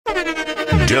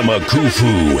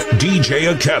Demakufu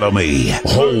DJ Academy,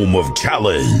 home of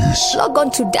talents. Log on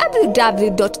to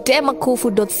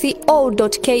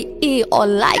www.demakufu.co.ke or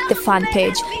like the fan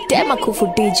page,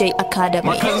 Demakufu DJ Academy.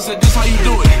 My cousin said this how you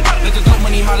do it. Let the dope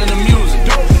money hot in the music.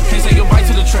 Can't say goodbye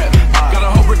to the trap. Got a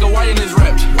whole brick of white in his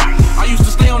raps. I used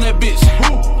to stay on that bitch.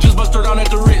 Just bust her down at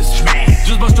the wrist.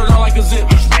 Just bust her down like a zip.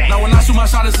 Now when I shoot my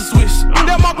shot, it's a switch. When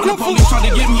the police tried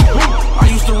to get me, I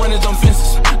used to run and jump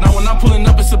fences. Now when I'm pulling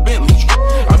up, it's a Bentley.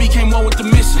 I became one with the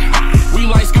mission. We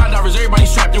like skydivers, everybody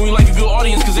strapped. And we like a good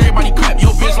audience, cause everybody clap.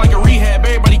 Yo, bitch like a rehab,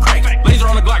 everybody crack. Laser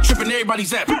on the Glock, tripping, everybody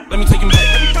zap. Let me take him back.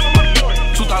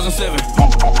 2007.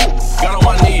 Got on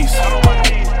my knees.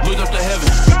 Looked up to heaven.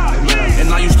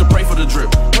 And I used to pray for the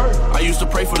drip. I used to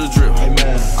pray for the drip.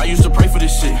 I used to pray for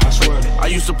this shit. I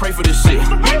used to pray for this shit.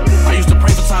 I used to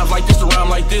pray for times like this, to rhyme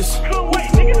like this.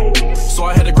 So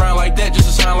I had to grind like that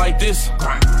just to shine like this.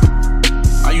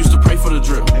 I used to pray for the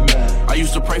drip. I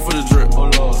used to pray for the drip.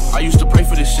 I used to pray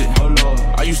for this shit.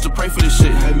 I used to pray for this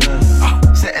shit.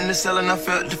 Sat in the cell and I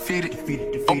felt defeated.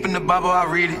 Open the Bible, I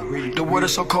read it. The word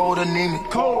is so cold, anemic.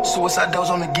 Suicide doors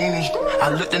on the guinea. I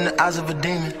looked in the eyes of a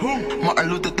demon. Martin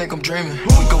Luther think I'm dreaming.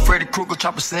 We go Freddy Krueger,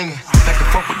 chopper singing. Back and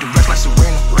forth with the rest like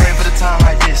Serena. Praying for the time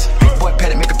like this. Big boy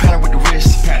Patty make a pattern with the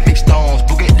wrist. Big stones,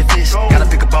 boogie at the fist. Gotta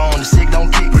pick a bone, the sick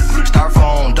don't kick.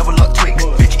 Styrofoam, double up Twix.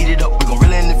 Bitch, eat it up, we gon'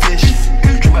 reel in the fish.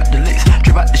 Drip out the licks,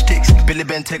 drip out the sticks. Billy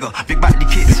Ben Tigger, big body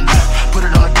kicks. Put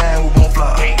it on the gang, we won't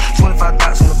flop. 25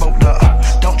 thoughts on the boat up.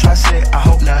 Don't try to say it, I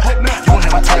hope not. You won't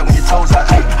have my tail when your toes out.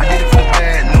 I did it for the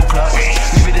bad, no clout.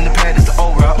 Leave it in the pad, it's the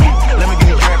old route. Let me give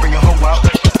you a grab, bring your hoe out.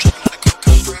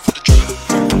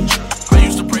 I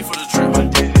used to pray for the drip.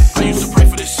 I used to pray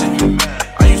for this shit.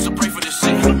 I used to pray for this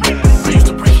shit. I used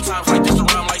to pray for times like this, to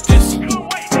rhyme like this.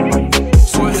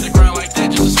 So I had to grind like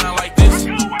that just to shine like this. I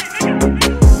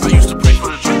used to pray for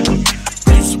the drip. I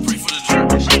used to pray for the drip. I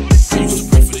used to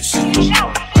pray for this shit.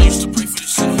 I used to pray for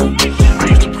this shit. I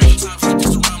used to pray for times like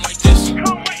this, to rhyme like this.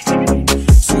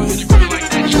 So I had to grind like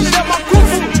that just to shine like this.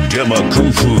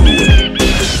 Demakufu.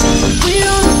 We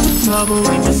don't look for trouble,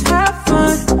 we just have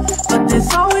fun. But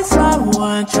there's always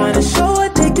someone trying to show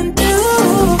what they can do.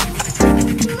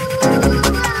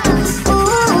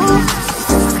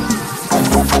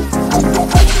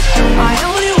 I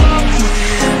only walk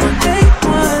with my day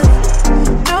one.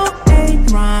 No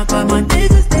ain't rhyme, but my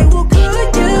niggas, they will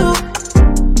good you.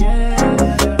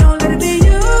 Don't let it be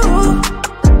you.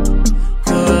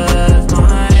 Cause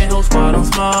my whole squad on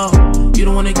small. You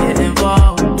don't wanna get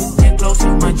involved. Get close to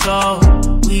my jaw.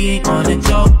 We ain't on a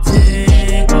joke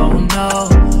thing. Oh no.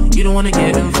 You don't wanna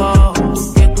get involved.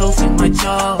 Get close to my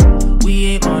jaw. We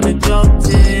ain't on a joke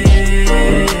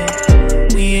thing.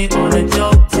 We ain't on a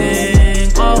joke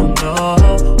thing. Oh no.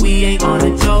 We ain't on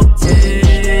a joke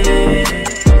thing.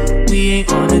 We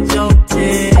ain't on a joke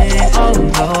thing. Oh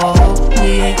no. We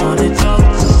ain't on a joke.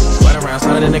 Ride around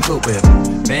solid in the coupe whip.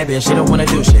 Bad bitch, she don't wanna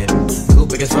do shit. Coupe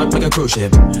big as fuck like a cruise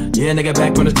ship. Yeah, nigga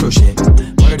back on the cruise ship.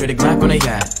 Wanna do the Glock on the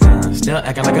yacht. Still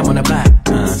acting like I'm on the block.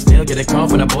 Still get a call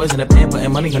from the boys in the pen,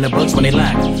 putting money on the books when they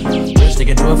lack. Rich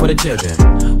nigga do it for the children.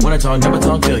 Wanna talk, never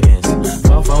talk billions.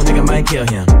 Phone nigga might kill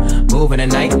him. Moving at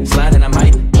night, sliding I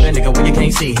might. Put a nigga where you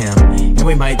can't see him. And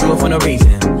we might do it for no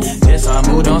reason. This our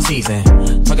mood on season.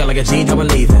 Talking like a G, don't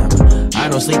believe him. I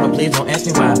don't sleep, but please don't ask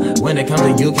me why. When it comes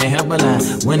to you, can't help but lie.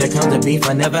 When it comes to beef,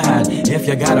 I never hide. If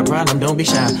you got a problem, don't be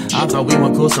shy. I thought we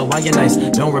were cool, so why you nice?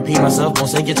 Don't repeat myself, won't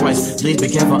say it twice. Please be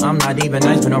careful, I'm not even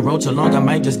nice. Been on road too long, I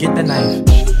might just get the knife.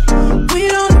 We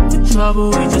don't look for trouble,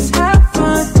 we just have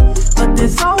fun. But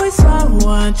there's always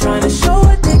someone trying to show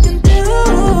what they can do.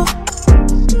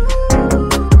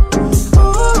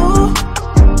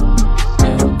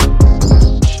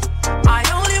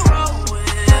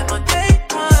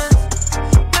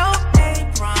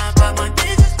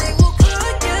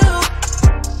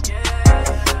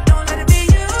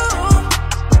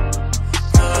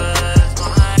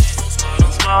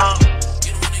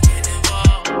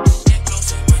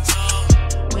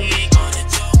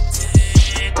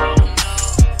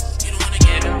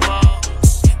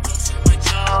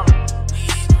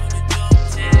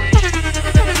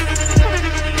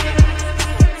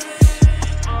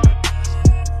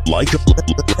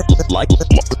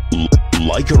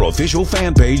 Like our official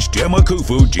fan page,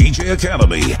 Demakufu DJ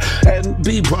Academy, and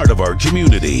be part of our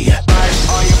community.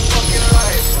 All your fucking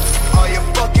life, all your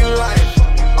fucking life,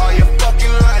 all your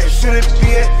fucking life. Shouldn't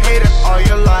be a hater all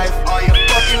your life, all your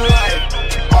fucking life,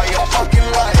 all your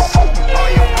fucking life, all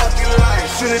your fucking life.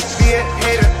 Shouldn't be a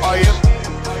hater all your.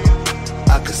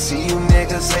 I could see you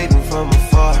niggas hating from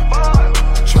afar.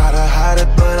 Try to hide it,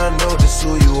 but I know just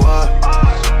who you are.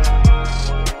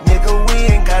 Nigga, we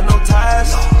ain't got no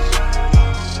ties.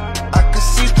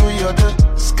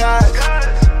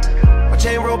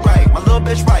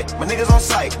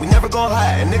 gon'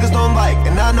 hide, and niggas don't like,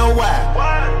 and I know why.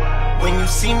 When you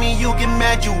see me, you get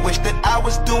mad, you wish that I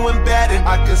was doing bad, and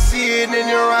I can see it in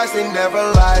your eyes, they never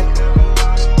lie.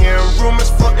 Hearing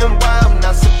rumors floating by, I'm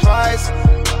not surprised.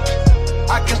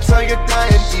 I can tell you're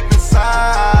dying deep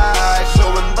inside.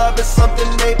 Showing love is something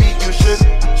maybe you should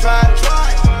try.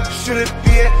 Should it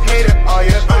be a hater or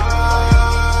you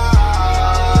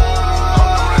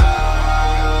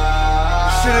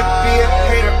should it be a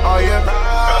hater or you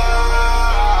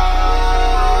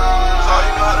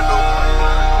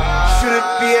should it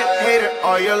be a hater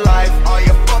or your life, or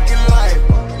your fucking life,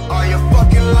 or your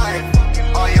fucking life,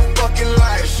 or your fucking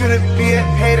life? Should it be a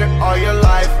hater or your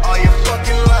life, or your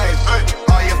fucking life,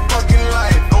 or your fucking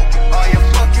life, or your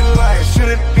fucking life? Should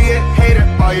it be a hater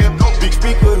or your big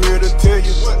speaker here to tell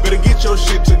you, better get your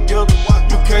shit together.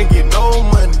 You can't get no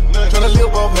money, tryna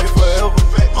live off hate forever.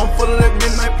 I'm full of that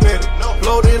midnight petty,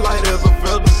 floating light as a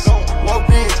feather. Walked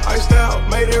in, iced out,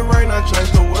 made it rain, I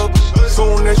changed the weather.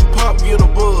 Soon as you pop, get a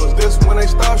buzz, that's when they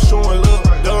stop showing love.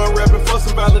 Done rapping for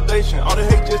some validation, all the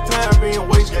hate just time being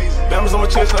wasted. Diamonds on my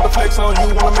chest, not the flex on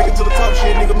you. Wanna make it to the top,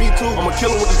 shit, nigga, me too. I'ma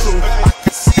kill it with the truth. I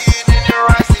can see it in your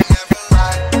eyes, they never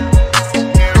lie.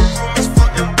 Hearing rumors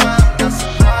floating by, I'm not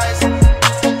surprised.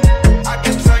 I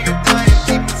can tell you're dying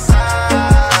deep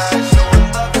inside. Showing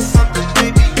love is something,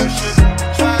 baby, you should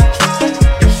try.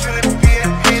 You shouldn't be a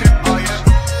hater, or you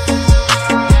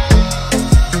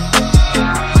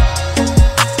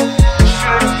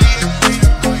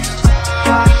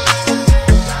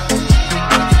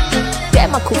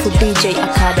Demakufu DJ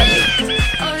Academy.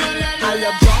 I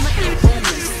love drama and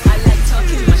rumors. I like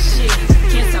talking my shit.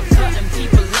 Can't stop cutting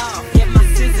people off. Get my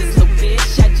scissors, little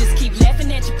bitch. I just keep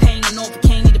laughing at your pain and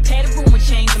overcame. Need a padded room with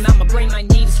chains, and now my brain might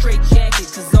need a straight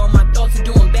jacket. Cause all my thoughts are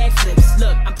doing backflips.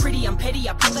 Look, I'm pretty, I'm petty.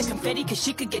 I pop like confetti, cause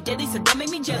shit could get deadly. So don't make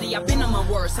me jelly. I've been on my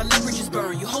worst. I let bridges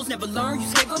burn. You hoes never learn. You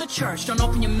scared go to church. Don't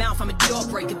open your mouth. I'm a deal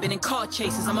breaker. Been in car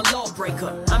chases. I'm a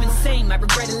lawbreaker. I'm insane. Might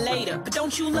regret it later. But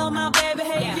don't you love my bad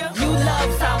behavior? You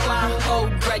love how I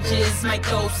hold grudges. Might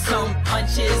throw some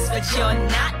punches, but you're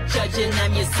not judging.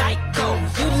 I'm your psycho.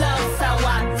 You love how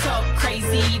I talk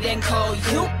crazy, then call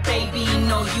you baby.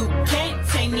 No, you can't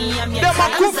take me. I'm your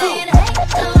type. I'm saying, hey,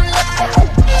 don't lie.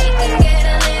 She can get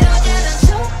a little jealous,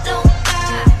 so don't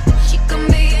lie. She can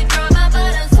be a drama,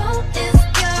 but her soul is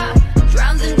pure.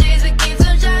 Drowns in days, but keeps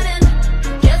on shining.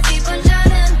 Just keep on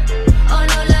shining. Oh,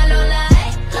 Lola, Lola,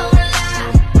 hey, don't lie.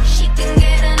 She can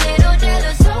get a little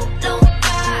jealous, so don't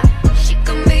lie. She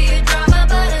can be a drama,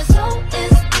 but her soul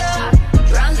is pure.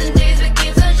 Drowns in days, but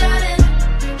keeps on shining.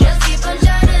 Just keep on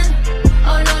shining.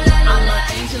 Oh, Lola, Lola. I'm an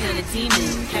angel and a demon.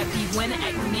 Happy when I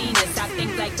act meanest. I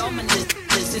think like ominous.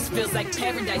 This feels like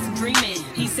paradise, I'm dreaming.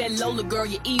 He said, Lola, girl,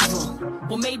 you're evil.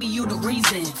 Well, maybe you the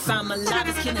reason. Find my life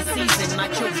is killing season.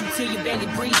 Might choke you till you're barely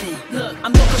breathing. Look,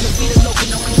 I'm looking to be the local,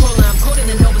 no controller. I'm colder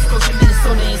than Nova Scotia,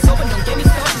 Minnesota. Ain't sober, don't get me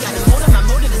started. Got a motive, my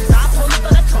motive is bipolar,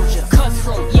 but I told you.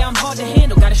 Cutthroat, yeah, I'm hard to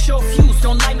handle. Got a short fuse,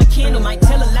 don't light my candle. Might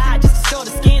tell a lie just to start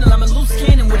a scandal. I'm a loose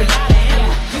cannon with a lot of ammo.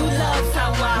 You love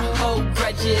how I hold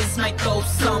grudges. Might throw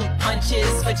some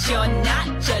punches, but you're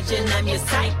not judging. I'm your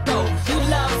psycho. You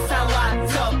love how I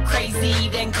talk crazy,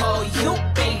 then call you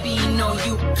baby. No,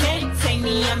 you can't take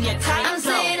me. I'm your type. I'm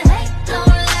saying, hey, don't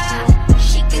lie.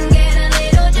 She can get a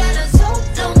little jealous, so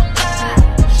don't lie.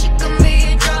 She can be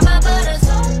a drama, but her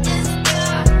soul is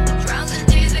pure. Drowns in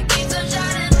tears, but keeps on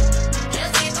shining.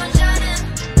 Just keep on shining.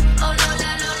 Oh,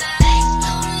 Lola, Lola, hey,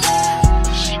 don't lie.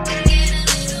 She can get a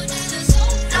little jealous, so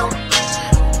don't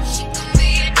lie. She can be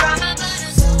a drama, but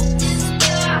her soul is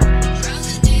pure. Drowns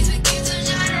in tears, but keeps on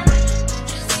shining.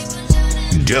 Just keep on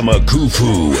shining.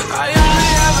 Demakufu. I only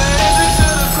have an answer to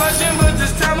the question, but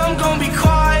this time I'm gonna be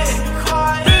quiet.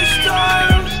 This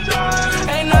time,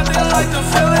 ain't nothing like the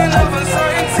feeling of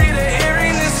uncertainty, the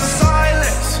eeriness of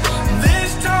silence.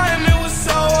 This time it was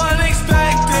so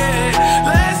unexpected.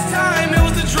 Last time it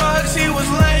was the drugs he was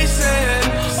lacing.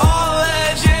 All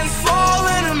legends fall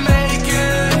in the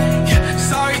making. Yeah,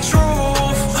 sorry,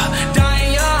 truth.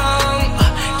 Dying young,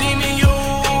 demon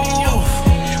youth.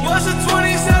 What's a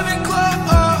 27 club?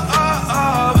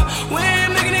 We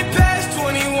ain't making it past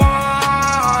 21.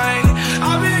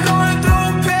 I've been going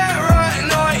through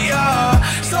paranoia,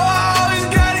 so I always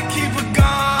gotta keep a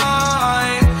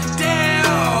gun.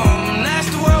 Damn, that's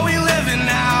the world we live in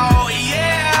now.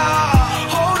 Yeah,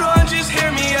 hold on, just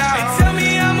hear me out. They tell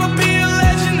me I'ma be a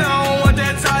legend, I don't want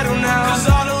that title now. Cause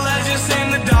all the legends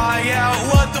seem to die out.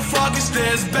 What the fuck is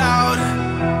this about?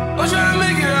 I'm trying to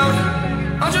make it out.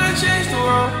 I'm trying to change the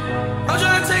world. I'm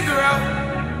trying to take her out.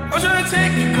 I'm trying to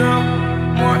take you, girl.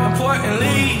 More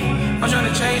importantly, I'm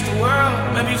trying to change the world.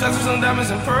 Maybe you touch some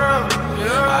diamonds and pearls. Yeah.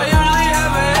 I usually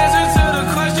have an answer to the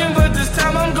question, but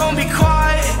gon' be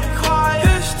quiet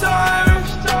this time.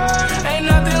 Ain't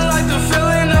nothing like the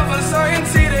feeling of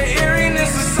uncertainty, the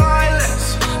eeriness of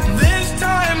silence. This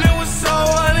time it was so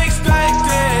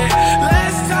unexpected.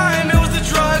 Last time it was the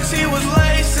drugs he was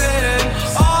lacing.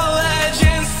 All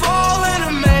legends fall in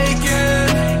the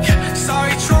making.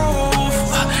 Sorry, truth,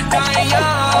 dying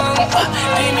young,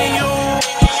 demon you.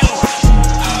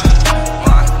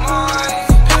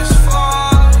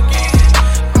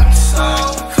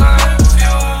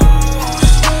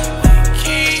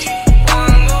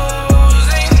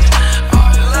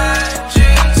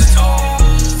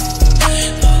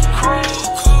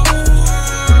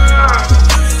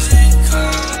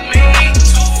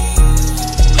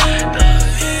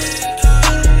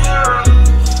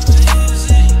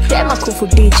 Demakufu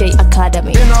DJ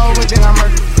Academy. Been over, then I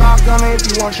murder. Talk on it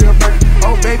if you want your burger.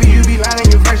 Oh, baby, you be lying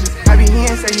in your verses. I be here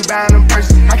and say you buying them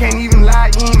purses. I can't even lie,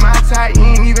 you ain't my type. You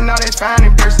ain't even know that's fine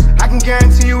in person. I can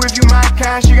guarantee you if you my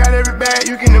kind, she got every bag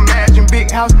you can imagine. Big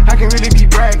house, I can really be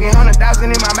bragging. 100,000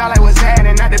 in my mouth like what's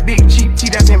happening. Not the big cheap tea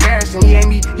that's embarrassing. He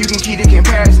ain't me, you can keep the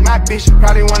comparison. My bitch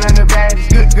probably one of the baddest.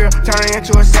 Good girl, turning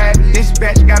into a savage. This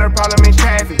bitch got a problem in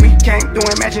traffic. We can't do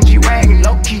it, matching G-Wagon.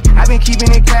 Low key, I been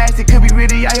keeping it classy. Could be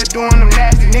really out here doing them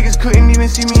nasty. Niggas couldn't even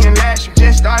see me in last year.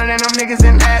 Just started and them niggas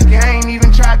in asking. I ain't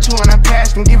even tried to and I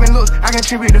passed them. Giving looks, I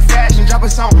contribute to fashion. Drop a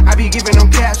song, I be giving them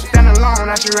caps. Stand alone,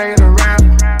 not your regular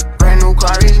rapper. Brand new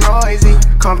car is noisy.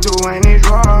 Come through and it's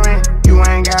roaring. You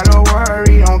ain't gotta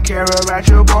worry, don't care about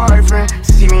your boyfriend.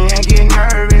 See me and get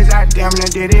nervous, I damn near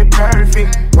did it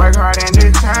perfect. Work hard and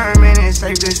determined, it's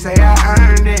safe to say I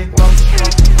earned it. Whoa,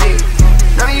 yeah.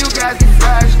 None of you guys can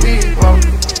flash me. Whoa.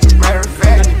 Matter of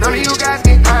fact, none of you guys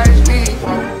can urge me.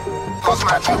 Cause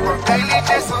my people daily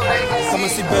just so they can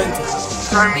see.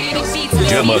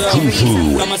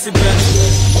 Demakufu. Kama si brand,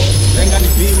 lenga ni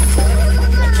beam.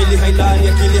 Akili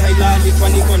hailali, kwa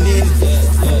niko nini?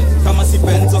 Kama si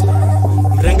benzo,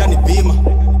 mrenga ni bima.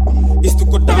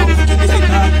 Istuko down, akili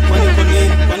hailali, kwa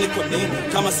niko nini?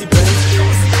 Kama si benzo,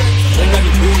 mrenga ni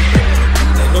bima.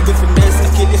 Nairobi finesse,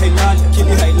 akili hailali.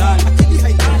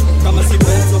 Kama si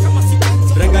benzo,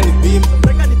 mrenga ni bima.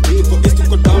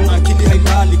 Istuko down, akili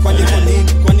hailali, kwa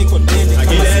niko nini?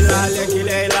 Akili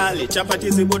hailali,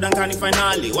 chapati zibuda nkani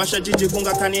finali. Washa jiji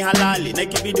kunga kani halali. Na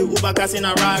ikibidi uba kasi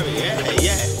na rari.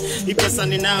 Yeah. Hii pesa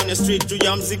ninayo ni street juu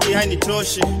ya mziki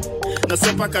hainitoshi.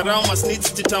 Nasepa karao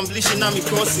masnitch titamblishi na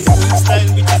mikosi. Style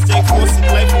bitches take force,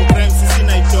 life on crime sisi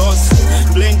na itosi.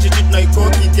 Blame jiji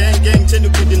tunaikoki, gang cheni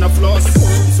kudi na floss.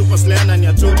 Super slayer na ni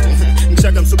atopi.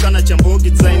 Mshaka msuka na chambogi,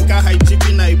 design ka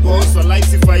haichipi na iboss. Wa life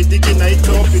sifaidiki na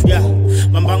itopi, yeah.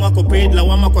 Mambango wako paid,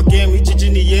 lawama kwa game, jiji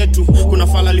ni yetu. Kuna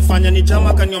fala lifanya ni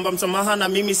jama, kaniomba msamaha na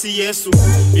mimi si Yesu.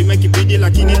 Bime kibidi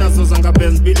lakini nazo zanga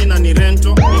Benz bili na ni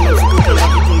rento. Nina msukuto la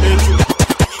vitundechu.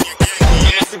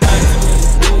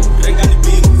 Renga ni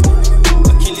bing.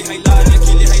 Akili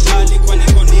hailali, kwa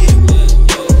niko nini?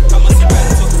 Kama si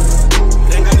benzo,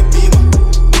 renga ni bima.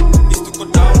 Istuko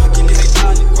down, akili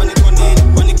hailali, kwa niko nini?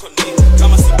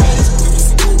 Kama si benzo,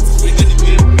 renga ni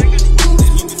bima.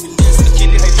 Nairobi finesse,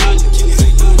 akili hailali.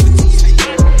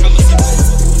 Kama si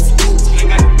benzo,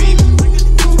 renga ni bima.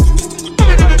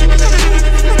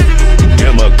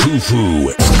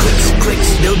 Demakufu. Clicks,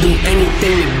 they'll do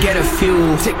anything to get a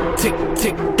few. Tick, tick,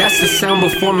 tick, that's the sound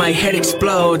before my head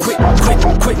explodes.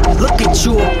 Quick, look at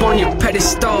you up on your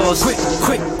pedestals.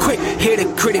 Quick, hear the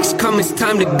critics come, it's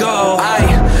time to go.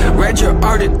 I read your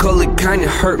article, it kinda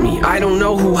hurt me. I don't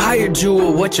know who hired you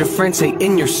or what your friends say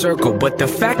in your circle, but the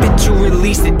fact that you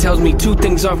released it tells me two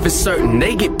things are for certain.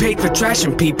 They get paid for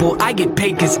trashing people, I get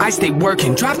paid cause I stay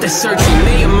working. Drop the searching,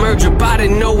 they emerge up out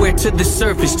of nowhere to the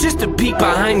surface. Just a peek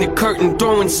behind the curtain,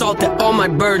 throwing salt at all my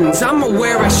burdens. I'm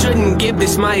aware I shouldn't give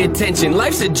this my attention.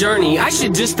 Life's a journey, I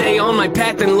should just stay on my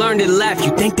path and learn to laugh.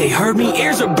 You think they heard me?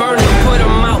 Ears are burning, put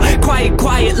them out.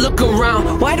 Quiet, look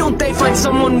around. Why don't they find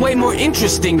someone way more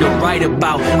interesting to write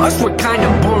about? Us, we're kinda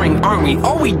boring, aren't we?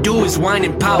 All we do is whine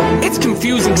and pout. It's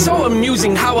confusing, so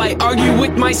amusing how I argue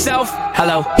with myself.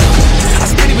 Hello. I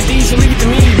spit it with these, you leave it to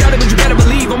me. You doubt it, but you better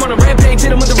believe I'm on a rampage, hit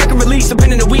them with a record release. I've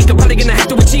been in a week, I'm probably gonna have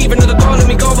to achieve another goal. Let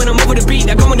me go when I'm over the beat.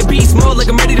 I go in the beast mode like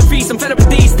I'm ready to feast. I'm fed up with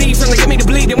these thieves trying to get me to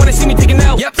bleed. They wanna see me taking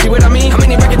out. Yep, see what I mean? How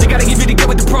many records you gotta give you to get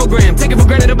with the program? Take it for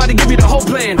granted, nobody give you the whole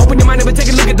plan. Open your mind up and take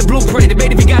a look at the blueprint.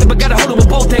 Debate if you got it, but gotta hold it with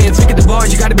both hands. Look at the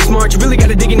bars, you gotta be smart. You really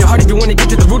gotta dig in your heart if you wanna get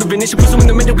to the root of it. Issue pursuing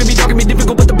the middle can be dark and be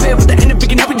difficult, but the payoff at the end of it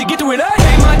can help you to get through it. I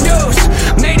paid my dues,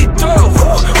 made it through.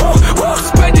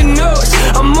 Spread the news,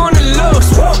 I'm on the loose.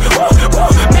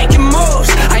 Making moves,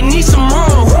 I need some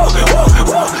room.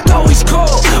 Though he's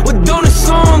cold, we're doing a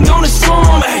song,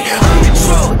 Hey, I'm the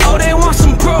truth. Oh, they want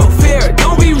some proof here.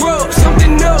 Don't be rude,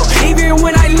 something new. Even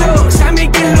when I lose.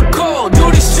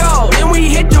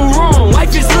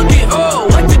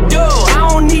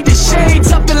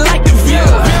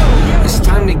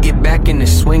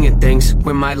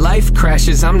 my life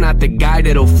crashes, I'm not the guy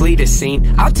that'll flee the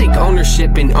scene. I'll take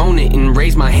ownership and own it and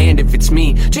raise my hand if it's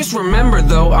me. Just remember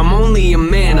though, I'm only a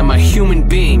man, I'm a human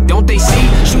being. Don't they see?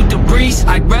 Shoot the breeze,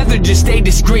 I'd rather just stay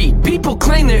discreet. People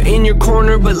claim they're in your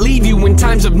corner but leave you in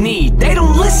times of need. They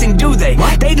don't listen, do they?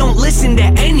 What? They don't listen to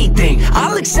anything.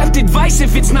 I'll accept advice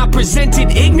if it's not presented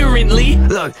ignorantly.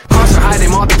 Look, costs are high, they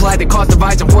multiply, they cause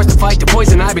divides. I'm forced to fight the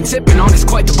poison I've been sipping on. It's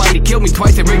quite the bite, it killed me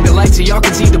twice. They ring the light so y'all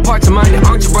can see the parts of mine that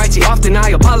aren't so bright. See, often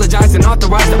I apologize and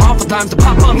authorize the awful times to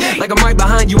pop up. Like I'm right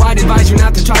behind you, I'd advise you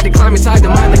not to try to climb inside the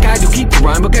mind like I do. Keep the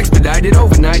rhyme book expedited,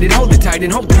 overnighted, hold it tight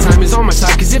and hope the time is on my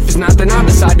side. Cause if it's not, then I'll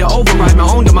decide to override my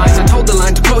own demise. I told the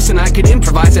line too close and I could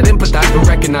improvise. I'd empathize but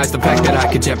recognize the fact that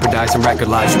I could jeopardize and record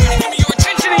lives. Give me your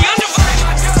attention and undivided.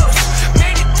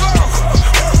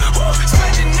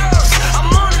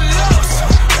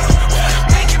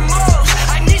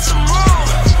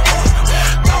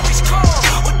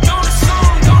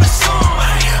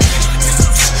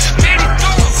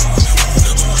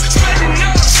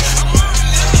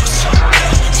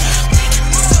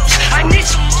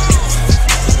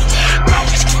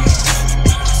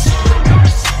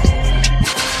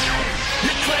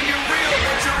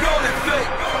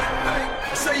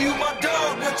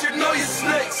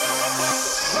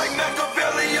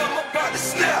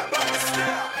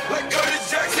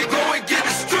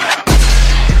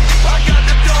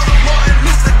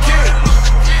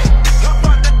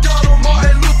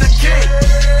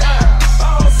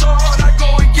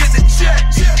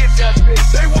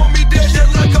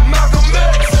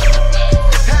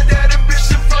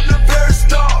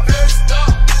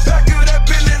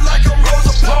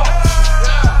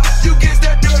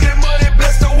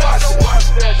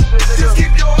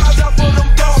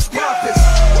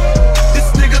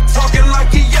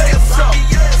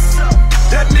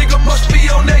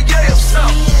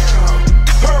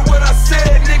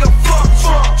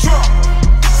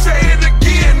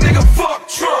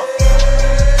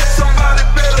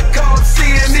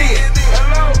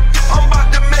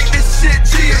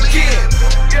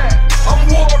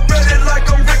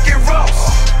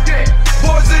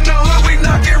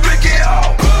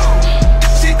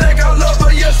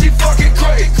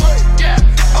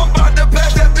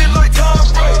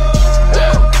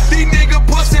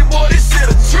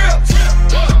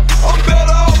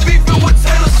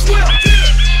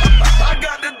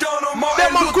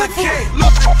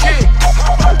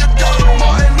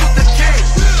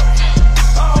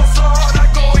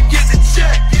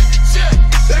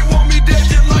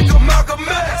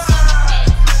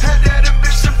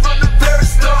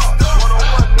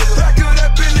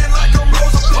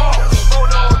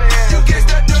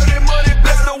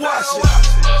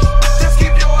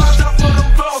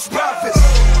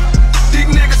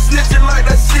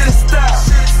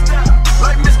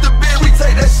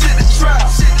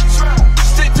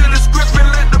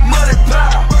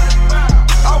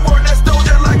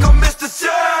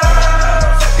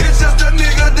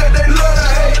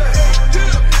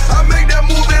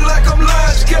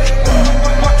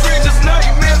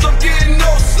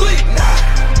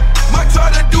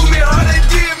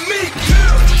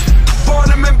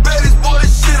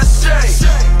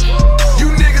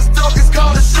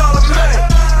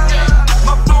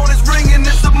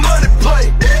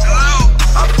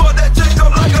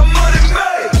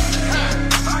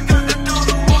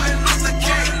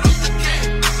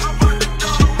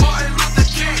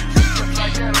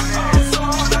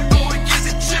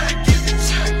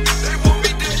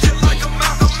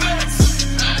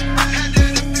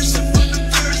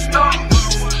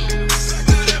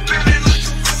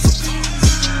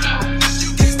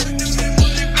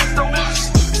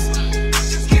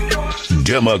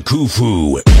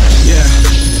 Demakufu. Yeah,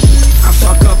 I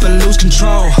fuck up and lose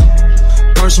control.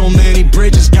 Burn so many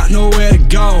bridges, got nowhere to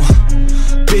go.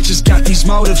 Bitches got these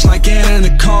motives like Anna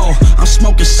Nicole. I'm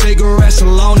smoking cigarettes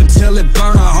alone until it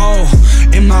burn a hole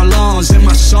in my lungs, in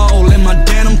my soul, in my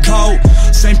denim coat.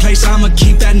 Same place I'ma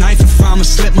keep that knife if I'ma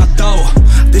slit my throat.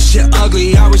 This shit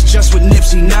ugly, I was just with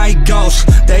Nipsey, now he ghost.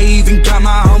 They even got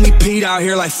my homie Pete out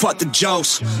here like fuck the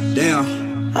jokes.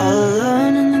 Damn. All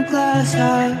alone in the glass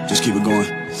house. Just keep it going.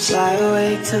 Fly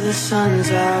away till the sun's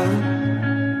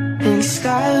out. Pink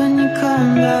sky when you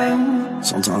come down.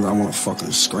 Sometimes I wanna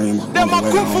fucking scream or run away,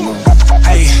 I don't know.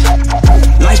 Hey,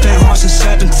 life's been hard since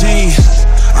 17.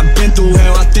 I've been through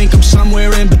hell, I think I'm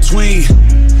somewhere in between.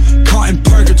 Caught in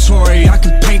purgatory, I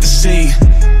can paint the scene.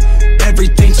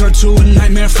 Everything turned to a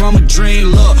nightmare from a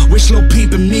dream. Look, wish Lil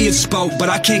Peep and me had spoke, but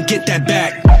I can't get that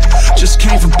back. Just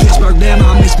came from Pittsburgh, damn,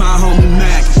 I miss my homie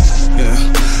Mac.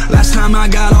 Yeah. Last time I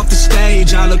got off the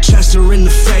stage, I looked Chester in the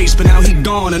face. place, but now he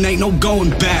gone and ain't no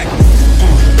going back.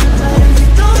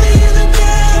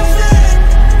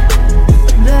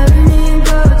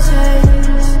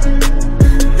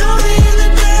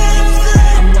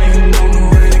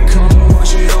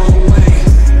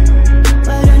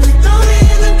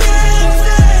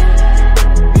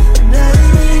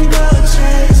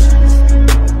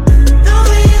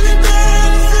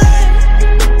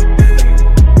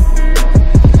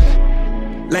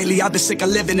 Lately I've been sick of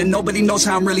living and nobody knows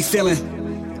how I'm really feeling.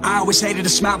 I always hated to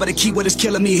smile, but the keyword is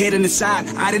killing me hidden inside.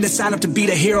 I didn't sign up to be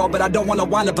the hero, but I don't wanna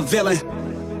wind up a villain.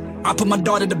 I put my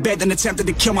daughter to bed, then attempted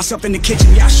to kill myself in the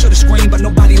kitchen. Yeah, I should've screamed, but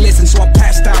nobody listened, so I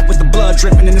passed out with the blood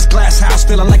dripping in this glass house,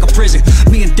 feeling like a prison.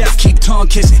 Me and death keep tongue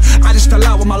kissing. I just fell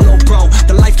out with my little bro.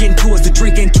 The life getting to us, the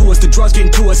drink getting to us, the drugs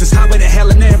getting to us. It's highway to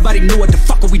hell and everybody knew what the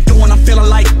fuck are we doing. I'm feeling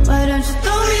like, why don't you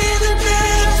throw me in the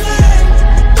dance floor?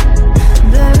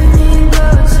 Bury me in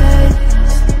gold chains.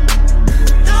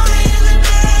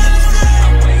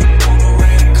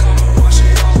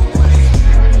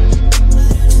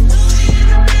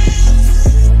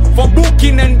 For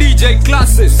booking and DJ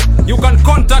classes, you can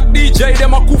contact DJ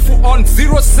Demakufu on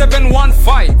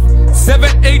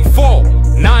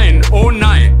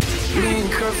 0715-784-909. Me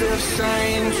and Kurt feel the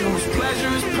same. Too much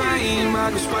pleasure is pain. My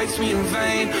girl spites me in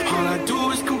vain. All I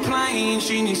do is complain.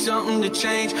 She needs something to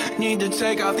change. Need to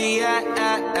take out the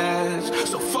ass.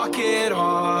 So fuck it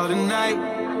all tonight.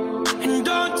 And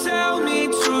don't tell me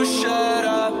to shut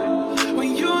up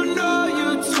when you know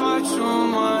you talk too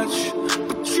much.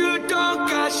 You don't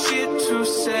got shit to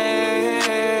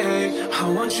say. I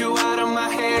want you out of my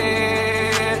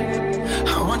head.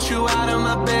 I want you out of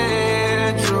my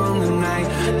bedroom tonight.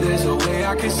 There's a way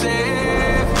I can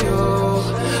save you,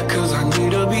 cause I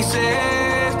need to be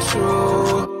saved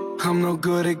true. I'm no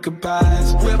good at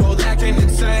goodbyes. We're both acting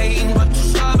insane, but you're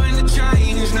stubborn to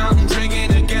change. Now I'm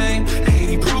drinking again.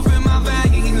 80 proof in my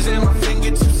veins and my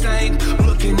fingertips stained.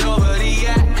 Looking over the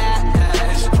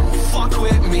ass. Don't fuck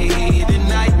with me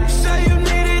tonight. Say you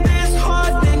needed this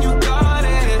hard, then you got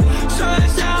it.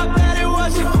 Turns out that it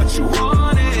wasn't what you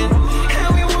wanted, and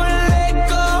we wouldn't let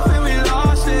go and we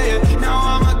lost it. Now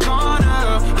I'm a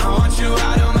goner. I want you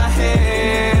out of my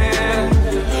head.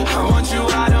 I want you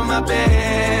out of my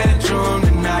bedroom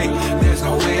tonight. There's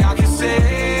no way I can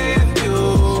save you,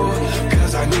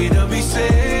 cause I need to be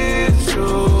saved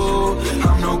true.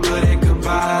 I'm no good at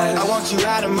goodbyes. I want you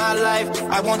out of my life.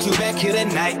 I want you back here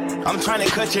tonight. I'm trying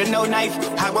to cut you, no knife.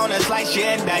 I wanna slice you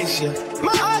and dice you.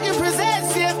 My argument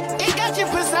possessive, it got you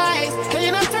precise. Can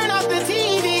you not turn off the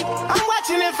TV? I'm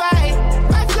watching it fight.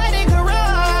 My flooded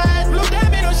garage, blue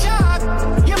diamond on shop.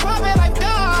 You pop it like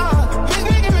dog, Miss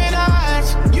Nicki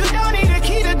Minaj. You don't need a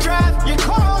key to drive, your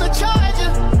car on the charger.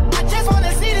 I just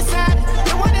wanna see the side,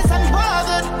 the one that's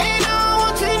unbothered. And I don't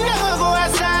want you to never go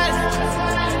outside.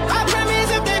 I promise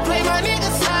if they play my nigga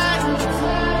side,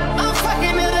 I'm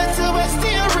fucking it up till we're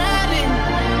still riding.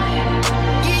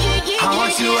 I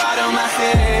want you out of my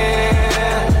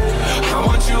head. I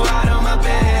want you out of my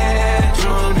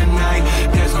bedroom tonight.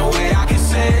 There's no way I can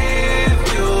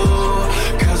save you,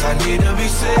 cause I need to be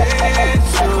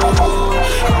saved too.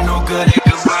 I'm no good at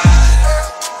goodbyes.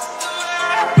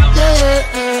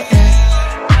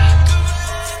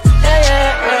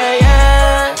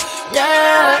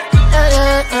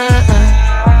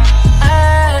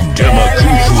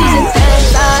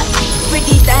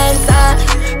 Freaky dancer,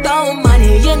 throw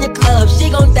money in the club, she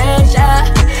gon' dance, yeah.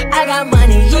 I got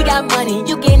money, he got money,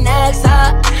 you can ask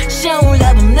her. She don't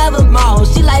love him, love him all,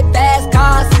 she like fast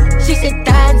cars. She said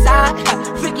dancer,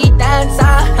 freaky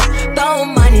dancer, throw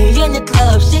money in the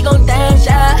club, she gon' dance,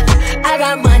 yeah. I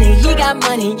got money, he got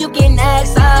money, you can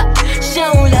ask her. She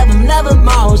don't love him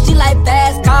all, she like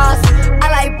fast cars. I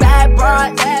like bad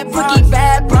broad, freaky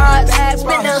bad broad.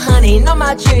 Spend $100 on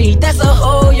my tree, that's a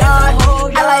whole yard.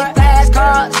 I like fast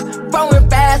cars, rolling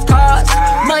fast cars.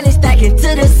 Money stacking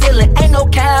to the ceiling, ain't no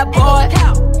cowboy.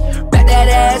 Back that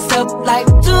ass up like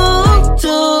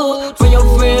 2-2. For your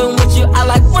friend with you, I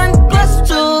like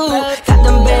 1+2. Got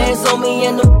them bands on me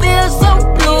and the bills so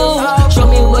blue. Show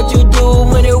me what you do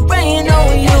when it rain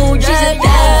on you. She's a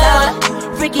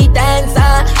dancer, freaky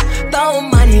dancer. Throw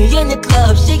money in the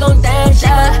club, she gon' dance,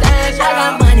 yeah. I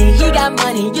got money, he got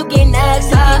money, you can ask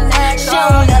her. She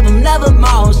don't love him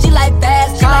all, she like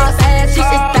fast cars. She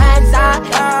said dancer,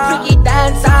 freaky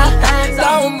dancer.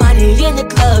 Throw money in the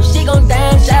club, she gon'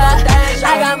 dance, yeah.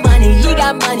 I got money, he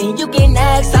got money, you can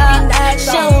ask her.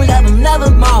 She don't love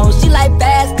him all, she like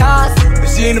fast cars. If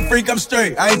she ain't a freak, I'm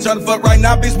straight. I ain't tryna fuck right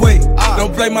now, bitch, wait.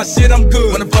 Don't play my shit, I'm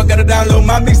good. When the fuck gotta download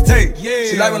my mixtape.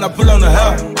 She like when I pull on her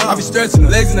hair. I be stretching the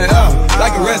legs in the air.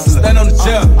 Like a wrestler, stand on the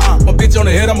chair. My bitch on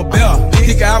the head, I'm a bell.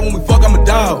 Kick her out when we fuck, I'm a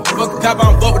dog. Fuck the cop, I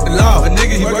don't fuck with the law. A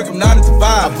nigga, he work from 9 to 5.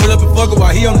 I pull up and fuck her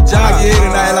while he on the job. I get hit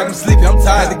and I act like I'm sleepy. I'm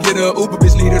tired to get her Uber,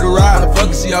 bitch needed a ride. When I fuck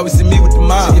her, she always see me with the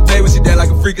mob. She get paid when she dead like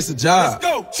a freak, it's a job.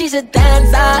 She's a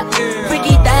dancer,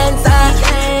 freaky dancer.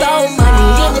 Throw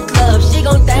money in the club, she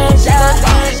gon' dance.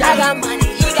 I got money,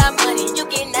 he got money, you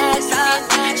can ask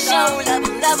her. She don't love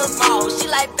him, love him all. She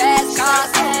like fast cars.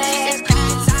 She's a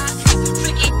dancer,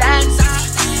 freaky dancer.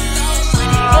 Throw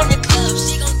money in the club,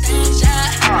 she gon' dance.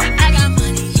 I got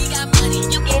money, he got money,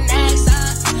 you can ask her.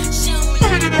 She don't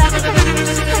love him, love him.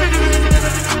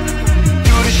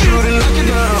 Shoot it, knock it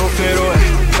down, fade away.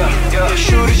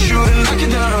 Shoot it, knock it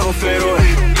down, fade away.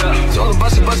 It's all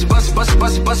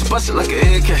bust it like an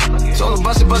AK. It's all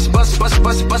bust it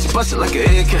like an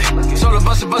AK. It's all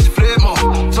bust it, flip more.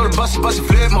 It's all bust it,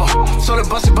 flip more. It's all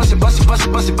bust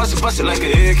it like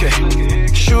an AK.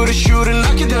 Shoot it,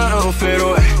 knock it down, fade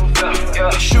away.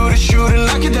 Shoot it,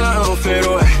 knock it down, fade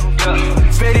away.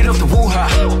 Faded off the woo-ha,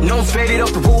 no faded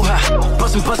off the woo-ha.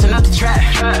 Bustin' out the trap,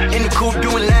 in the coupe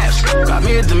doing laps. Got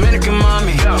me a Dominican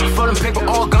mommy, folding paper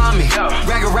all got me.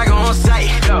 Ragga on sight,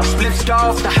 split star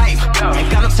off the hype.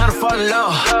 Ain't got no time to fall in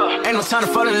love, ain't no time to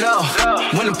fall in love.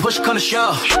 When the push come to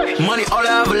shove, money all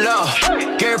I ever love.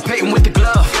 Gary Payton with the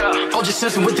glove, O.J.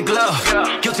 Simpson with the glove.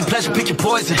 Guilty pleasure, pick your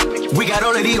poison. We got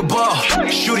all of the above.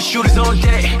 Shooters on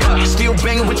deck, still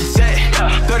banging with the set.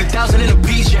 30,000 in a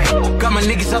PJ, got my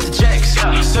niggas off the jacks.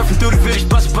 Surfing through the village,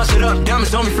 bust it up.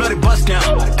 Diamonds on me, flooded, bust down.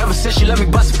 Ever since she let me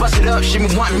bust it up, she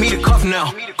been wanting me to cuff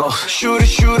now. Go. Shoot it,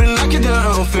 knock it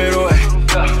down, fade away.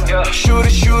 Shoot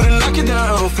it, knock it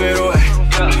down, fade away.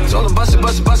 It's all bust it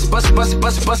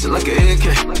like an AK.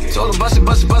 It's all bust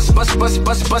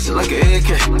it like an AK.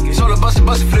 It's all bust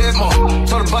it, flip more.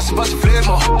 It's all bust it, flip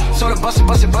more. It's all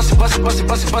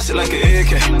bust it like an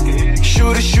AK.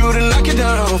 Shoot it, knock it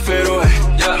down, fade away.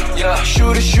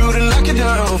 Shoot it, knock it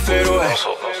down, fade away.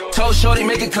 Told Shorty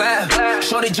make it clap,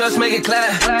 Shorty just make it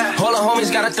clap. All the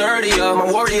homies got a 30 up, my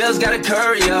warriors got a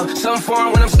curry up. Something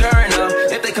foreign when I'm stirring up,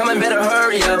 if they coming better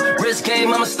hurry up. Wrist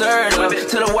game I'ma stir it up,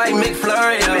 to the white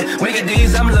McFlurry up. Make it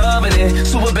D's, I'm loving it,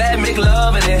 super bad Mick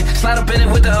loving it. Slide up in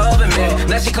it with the oven man,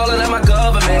 now she calling out my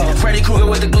government. Freddy Krueger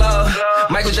with the glove,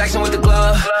 Michael Jackson with the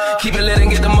glove. Keep it lit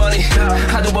and get the money,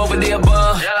 I do over the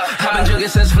above. I've been drinking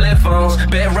since flip phones,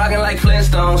 bed rocking like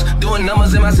Flintstones. Doing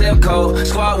numbers in my zip code,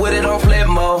 squad with it on flip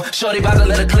mode. Shorty about to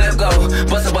let a clip go,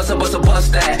 bust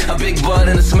that. A big bud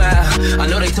and a smile, I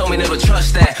know they told me never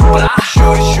trust that, but I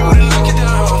shoot it, knock it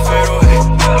down, fade away.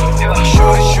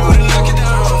 Shoot it, knock it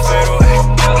down, fade away.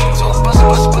 It's all bust it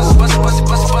like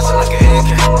an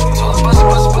AK. It's all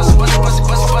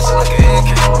bust it like an AK.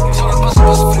 It's all bust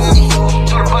it, flip.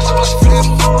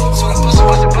 It's all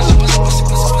bust it, flip. It's all bust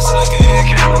it like an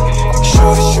AK.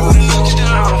 Shoot it, knock it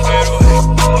down, fade away.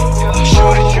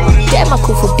 Shoot it. Dema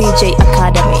Kufu DJ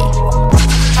Academy.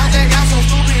 I just got some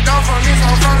stupid dough from this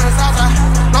hoe from the south side.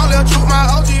 No little truth, my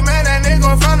OG man, that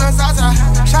nigga from the south side.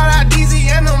 Shout out DZ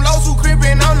and them lows who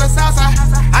creepin' on the south side.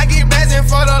 I get badging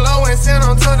for the low and send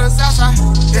them to the south side.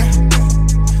 Yeah,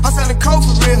 I'm selling coke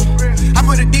for real. I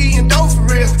put a D in dough for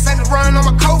real. Send the run on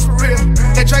my coat for real.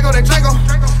 That Draco.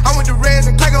 I'm with the Reds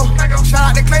and Clayco. Shout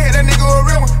out to Clay, that nigga a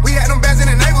real one. We had them bands in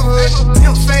the neighborhood.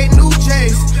 Tim fade new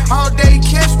J's, all day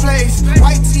cash plays.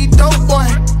 White tee dope boy,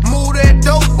 move that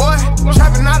dope boy.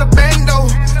 Trapping out a bando,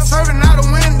 serving out a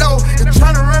window. They're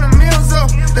trying to run the mills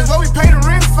up, that's what we pay the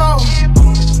rent for.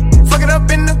 Fuck it up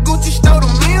in the Gucci store, the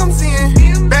meals in.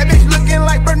 Bad bitch looking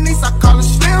like Bernice, I call her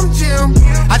Slim Jim.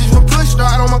 I just want push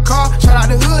start on my car. Shout out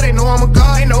the hood, they know I'm a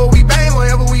god. They know we bang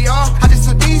wherever we are. I just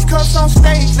took these cups on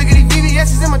stage. Look at these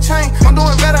VVS's in my chain. I'm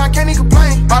doing better, I can't even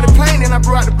complain. Bought the plane and I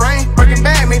brought the brain. Breaking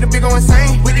bad, made the big go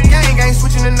insane. With the gang, ain't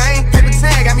switching the name. Paper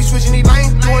tag, got me switching these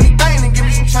lanes. Do anything and give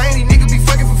me some change. These niggas be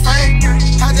fucking for fame.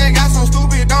 I just got some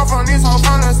stupid dough from this hoe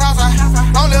from the south side.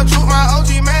 Don't little truth, my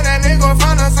OG man, that nigga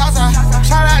from the south side.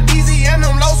 Shout out DZ and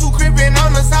them lows who creepin'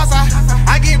 on the south side.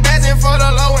 I get badging for the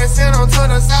low and send them to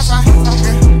the south side.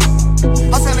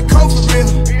 I'm selling coke for real.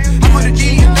 I put a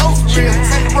D in dough for real.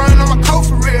 Send the run on my coat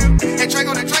for real. That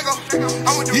Draco.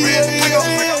 I'm with the Reds and Clayco.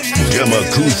 Dema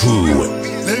Kufu.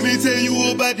 Let me tell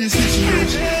you about this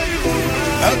situation.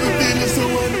 I've been feeling so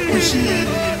unappreciated.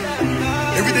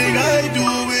 Everything I do,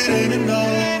 it ain't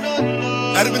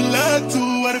enough. I've been lied to,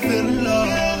 I've been in love.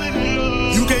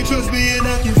 You can't trust me and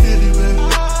I can feel it,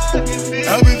 baby.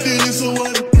 I've been feeling so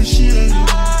unappreciated.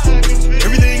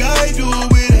 Everything I do,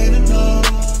 it ain't enough.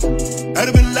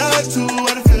 I've been lied to,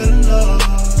 I've been in love.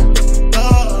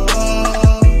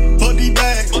 Fuck these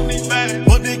bags,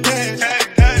 fuck that cash.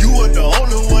 You were the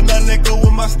only one I let go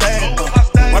with my stash.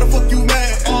 Why the fuck you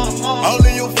mad? All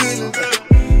in your feelings.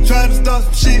 Trying to start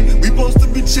some shit, we supposed to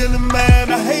be chillin',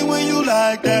 man. I hate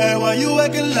why you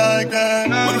acting like that?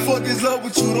 What the fuck is up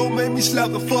with you? Don't make me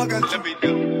slap the fuck out you.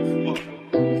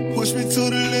 Push me to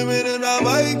the limit and I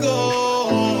might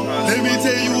go. Let me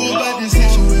tell you about this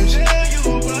situation.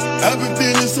 I've been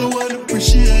feeling so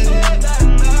unappreciated.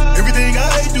 Everything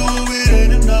I do, it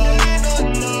ain't enough.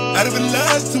 I'd have been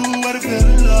lied to, I'd have fell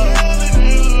in love.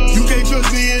 You can't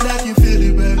trust me and I can feel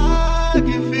it, baby.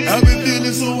 I've been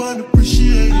feeling so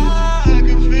unappreciated.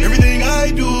 Everything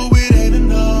I do, it ain't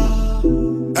enough.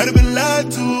 I'd have been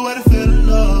lied to, I'd have fell in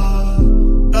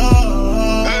love.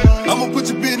 I'ma put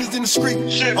your business in the street.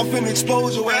 I'm finna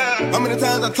expose your ass. How many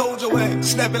times I told your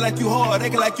ass? Snap it like you hard,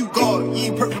 acting like you God. You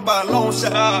ain't perfect by a long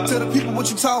shot. Tell the people what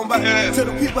you talking about. Tell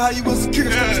the people how you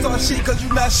insecure. Start shit cause you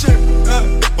not sure.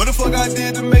 What the fuck I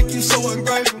did to make you so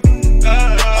ungrateful?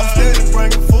 I'm steady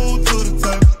bringing food to the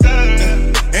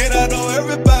table. And I know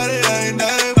everybody ain't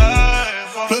name.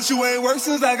 Plus you ain't worked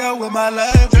since I got with my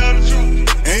life.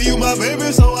 And you my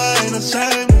baby, so I ain't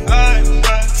ashamed.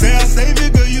 Say I save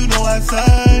it, girl, you know I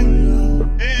sang.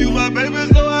 And you my baby,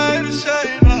 so I ain't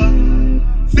ashamed.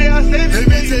 Say I save it. Let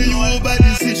me tell you about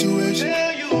this situation.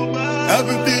 I've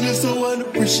been feeling so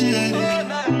unappreciated.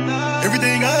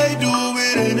 Everything I do,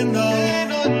 it ain't enough.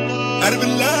 I'd have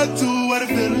been lied to, I'd have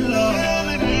fell in love.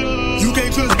 You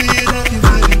can't trust me and I can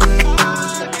feel it, baby.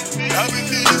 I've been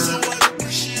feeling so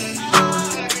unappreciated.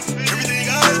 Everything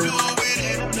I do, it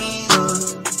ain't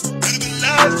enough. I'd have been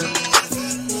lied to.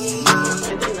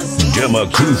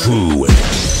 Demakufu.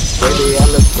 Baby, I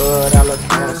look good, I look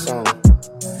handsome.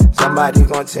 Somebody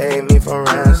gon' take me for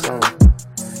ransom.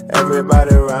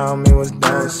 Everybody around me was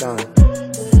dancing.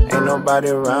 Ain't nobody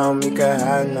around me could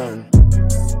have none.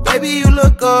 Baby, you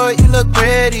look good, you look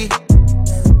pretty.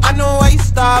 I know why you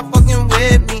start fucking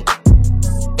with me.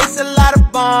 It's a lot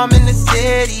of bomb in the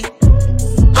city,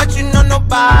 but you know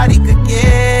nobody could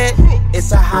get.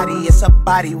 It's a hottie, it's a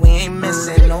body, we ain't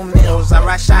missing no meals. I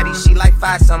ride shotty, she like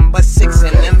 5-something but 6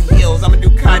 in them heels. I'ma do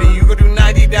Cuddy, you gon' do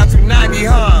 90 down to 90,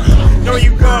 huh? Know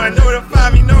you going, know to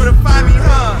find me,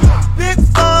 huh? Big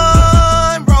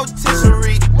fun,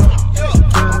 rotisserie.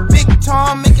 Big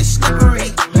tall, make it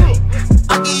slippery.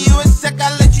 I'll give you a sec,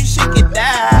 I'll let you shake it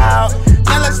down.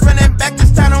 Now let's run it back,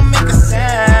 this time don't make a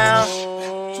sound.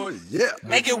 Yeah.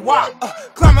 Make it walk,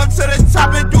 climb up to the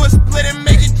top and do a split and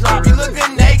make it drop. You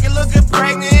lookin' naked, lookin'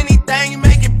 pregnant, anything you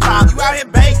make it pop. You out here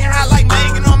baking, I like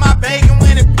making on my bacon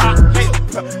when it pop.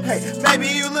 Hey, baby,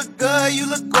 you look good, you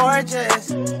look gorgeous.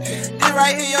 This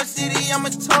right here, your city, I'm a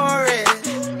tourist.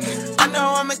 I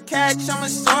know I'm a catch, I'm a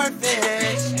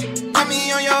swordfish. Put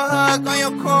me on your hook, on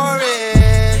your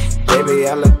chorus. Baby,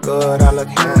 I look good, I look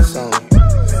handsome.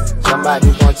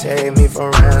 Somebody gon' take me for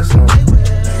ransom.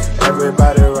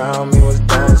 Everybody around me was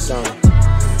dancing.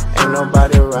 Ain't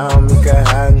nobody around me could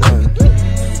have none.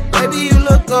 Baby, you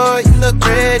look good, you look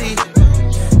pretty.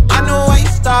 I know why you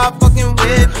start fucking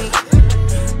with me.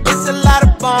 It's a lot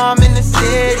of bomb in the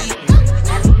city,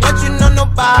 but you know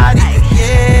nobody could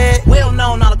get. Well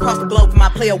known all across the globe for my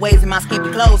player ways and my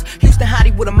skimpy clothes. Houston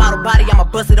hottie with a model body, I'ma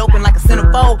bust it open like a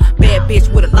centerfold. Bad bitch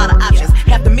with a lot of options.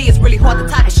 After me, it's really hard to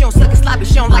top it. She don't suck it sloppy,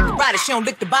 she don't like to ride it, she don't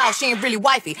lick the ball, she ain't really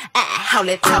wifey. How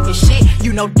that talking shit,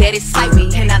 you know that excite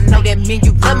me. And I know that mean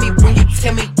you love me when you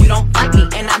tell me you don't like me.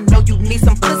 And I know you need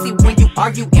some pussy when you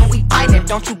argue and we fightin'.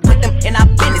 Don't you put them in our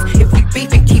business, if we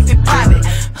beef and keep it private.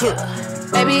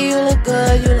 Baby, you look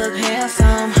good, you look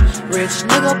handsome. Rich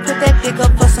nigga, put that dick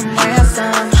up for some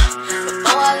ransom.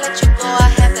 Before I let you go,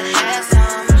 I had to have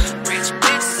some. Rich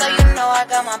bitch, so you know I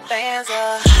got my bands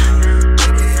up.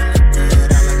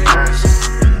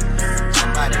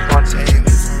 Somebody gon' take me.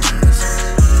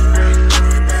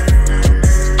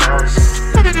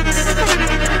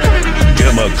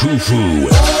 Demakufu.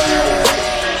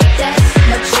 That's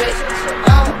my trick.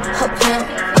 I'm her pimp.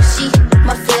 She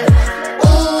my flip.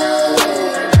 Ooh,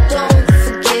 don't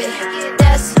forget.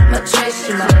 That's my trick.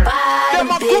 She my body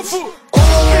bitch. Ooh,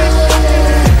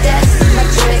 that's my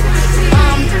trick.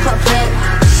 I'm her pimp.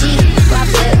 She my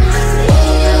flip.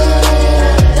 Ooh,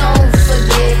 don't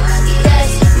forget.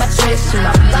 That's my trick. She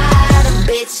my body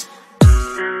bitch.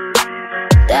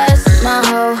 That's my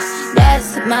hoe. That's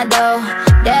my dough.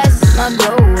 That's my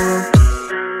glow.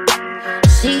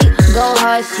 She go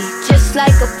hard, she just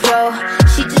like a pro.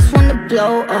 She just wanna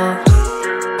blow up.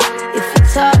 If you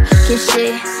talkin'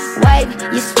 shit, wipe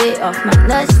your spit off my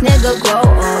nuts, nigga, grow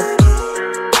up.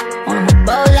 On the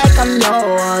boat like I'm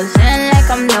Noah, and like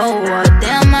I'm Noah.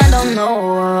 Damn, I don't know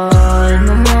her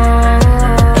no more.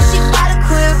 And she bought a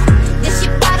crib, and she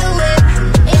bought a whip.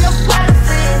 Ain't no product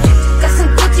fit. Got some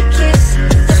Gucci kiss,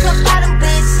 that's my bottom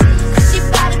bitch. Cause she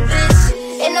bought a bitch,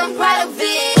 and I'm proud of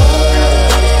it.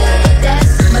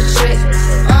 That's my trick,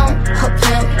 her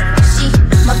pimp, she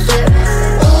my flip.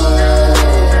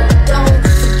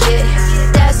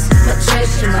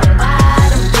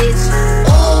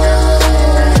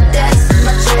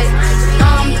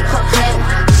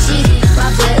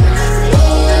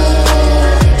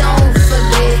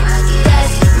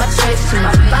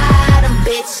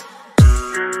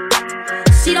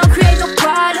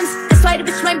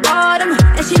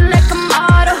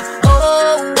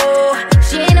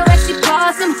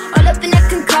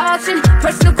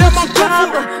 it's no Gucci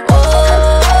problem.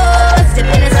 Oh,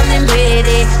 sipping on something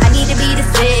pretty. I need to be the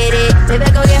city. Baby,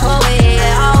 go get her way.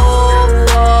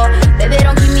 Oh, baby,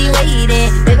 don't keep me waiting.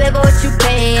 Baby, go what you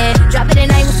paying. Drop it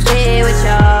and I will stay with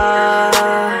y'all.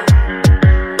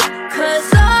 Cause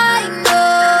I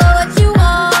know what you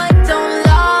want, don't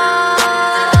lie.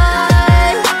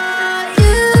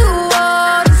 You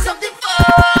want something for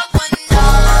one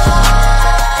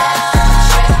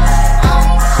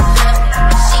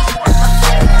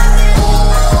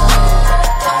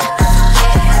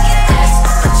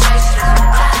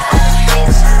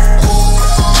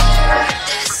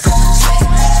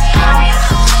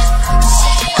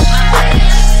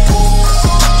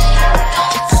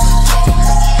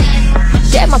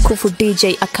Kufu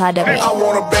DJ Academy. I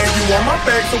wanna bang you on my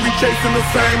back, so we chasing the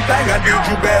same thing. I did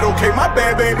you bad, okay, my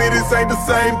bad, baby, this ain't the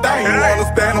same thing. You wanna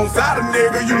stand on side a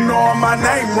nigga, you know my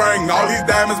name ring. All these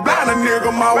diamonds blind a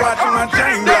nigga, my watch and my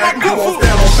chain black. You won't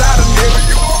stand on side a nigga.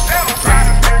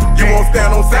 You won't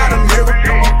stand on side a nigga.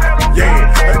 Yeah,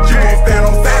 you won't stand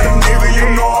on side a nigga, you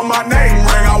know my name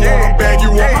ring. I wanna bang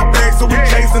you on my back, so we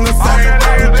chasing the same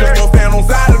thing. Just gon' stand on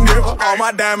side a nigga. All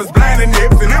my diamonds blind and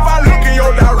nips, and if I look in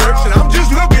your direction, I'm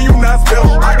just looking, you not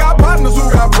special. I got partners who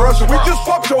got pressure. We just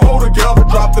fucked your hoe together.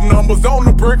 Drop the numbers on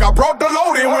the brick. I brought the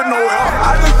load in with no help.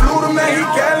 I just flew to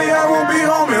Mexicali. I won't be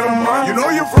home in a month. You know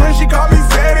your friend, she called me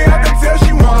Zaddy. I can tell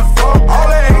she wanna fuck. All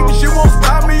that hate, she won't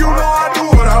stop me. You know I do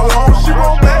what I want. She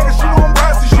won't beg and she won't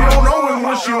brass. She don't know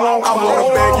when she won't. I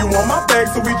wanna beg you on my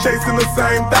back, so we chasing the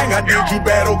same thing. I did you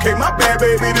bad, okay, my bad,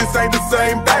 baby. This ain't the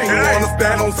same thing. You wanna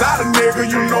stand on side a nigga,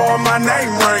 you know my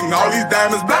name ring. All these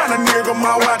diamonds blind a nigga,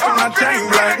 my watch and my chain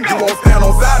black. You won't stand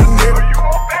on side a nigga.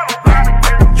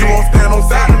 You won't stand on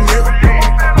side a nigga.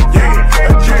 Yeah,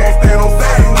 you won't stand on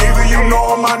side a nigga. You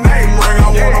know my name ring. I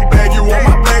wanna bag you on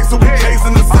my back, so we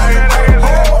chasing the same thing.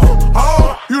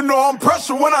 Oh, you know I'm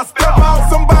pressure when I step out.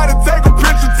 Somebody take a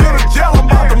picture to the jail. I'm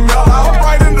about to melt out. I'm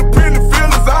right independent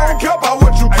feelings. I don't care about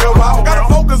what you care about. Gotta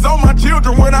focus on my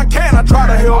children when I can. I try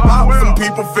to help out. Some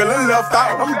people feeling left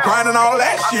out. I'm grinding all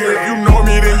last year. If you know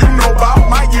me, then you know about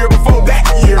my year before that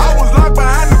year. I was locked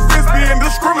behind the fence being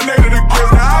discriminated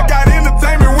against. Now I got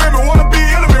entertainment women wanna be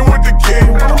intimate with the kid.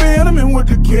 Wanna be intimate with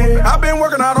the kid. I've been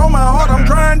working out on my heart. I'm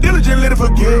trying diligently to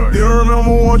forget. They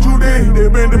remember what you did. They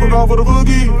been difficult for the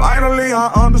boogie. Finally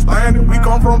I understand it. We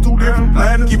come from two different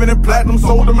planets. Keeping it platinum,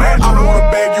 so demand. I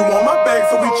wanna bag you on my back,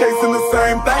 so we chasing the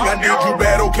same thing. I did you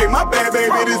bad, okay, my bad,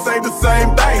 baby. This ain't the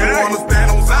same thing. You wanna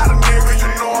stand on side a nigga, you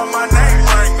know my name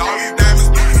ring. All these diamonds.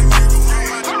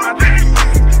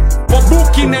 For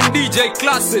booking and DJ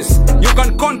classes, you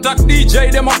can contact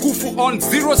DJ Demakufu on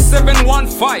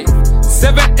 0715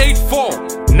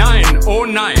 784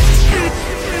 909.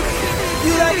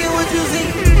 You like it what you see?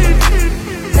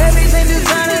 Everything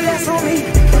designer, that's on me.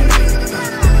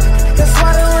 That's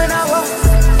why when I walk,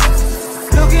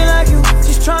 looking like you,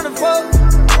 just tryna fuck.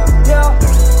 Yeah,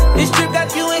 this trip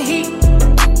got you in heat.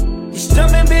 Just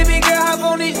jumping, baby girl, hop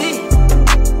on this D.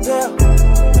 Yeah,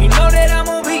 you know that I'm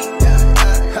on beat.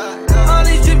 All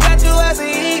these trips got you as a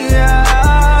heat.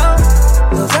 Yeah,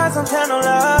 cause I some time no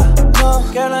love. No,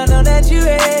 girl, I know that you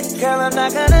ready. Girl, I'm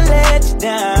not gonna let you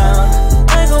down.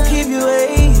 I ain't gon' keep you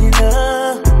waiting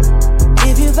up.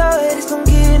 If you thought it's gon'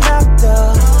 get knocked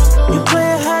up, you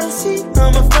playing hide and seek,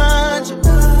 I'ma find you.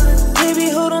 Baby,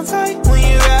 hold on tight when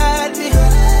you ride me.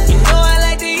 You know I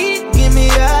like to eat, give me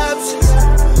options.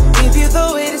 If you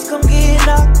thought it's gon' get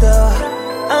knocked up,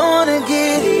 I wanna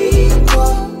get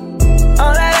equal.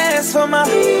 All that ass for my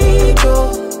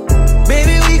ego.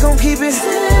 Baby, we gon' keep it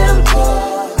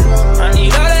simple. I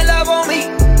need all that love on me.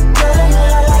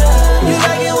 You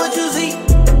like it what you see?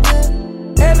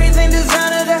 Everything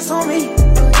designer, that's on me.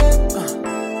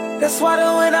 That's why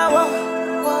when I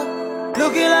walk,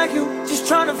 looking like you, just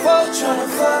tryna fuck,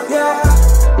 yeah.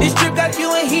 This trip got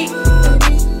you in heat.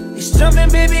 It's jumping,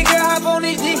 baby girl, hop on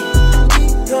this D.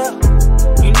 Yeah,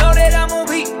 you know that I'm on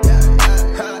beat.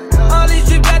 All these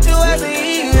trip got you as a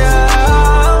heat,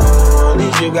 yeah.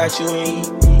 This trip got you in heat.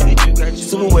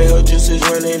 Super whale juices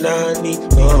running down her knee.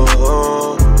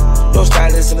 No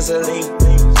stylist in the saline.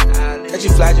 Got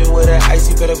you flashing with an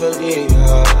icy pedal dick.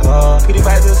 Pretty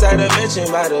vibes inside the mansion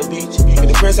by the beach. With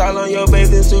the prints all on your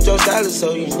bathing suit, your stylist,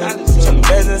 so you know. Some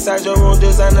beds inside your room,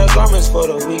 designer garments for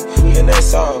the week. And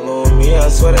that's all on me, I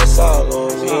swear that's all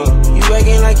on me. You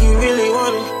acting like you really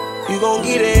want it, you gon'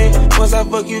 get it. Once I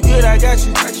fuck you good, I got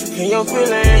you. In your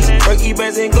feelings, Perky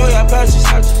bands and Goya pouches.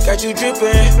 Got you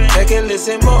drippin', checkin'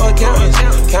 listen more accountants.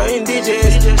 Counting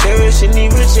digits, cherishing the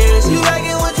riches. You like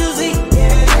it what you see?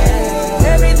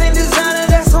 Everything designer,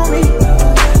 that's on me.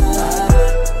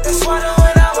 That's why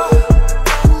when I walk,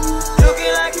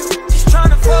 looking like you, just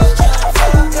tryna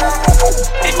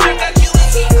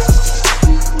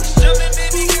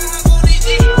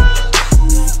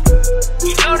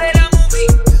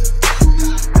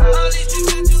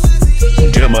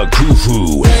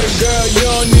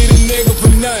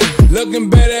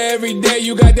Looking better every day,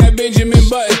 you got that Benjamin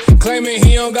Button. Claiming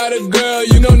he don't got a girl,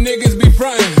 you know niggas be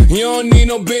frontin'. You don't need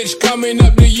no bitch coming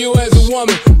up to you as a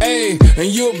woman. Ayy, and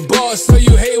you a boss, so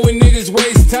you hate when niggas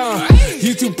waste time.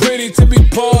 You too pretty to be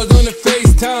paused on the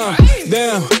FaceTime.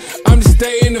 Damn, I'm just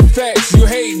stating the facts. You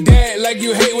hate that like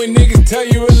you hate when niggas tell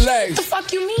you relax. The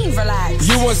fuck you mean relax?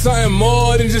 You want something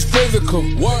more than just physical.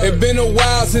 It been a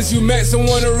while since you met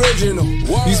someone original.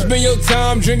 You spend your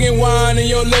time drinking wine in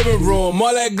your living room.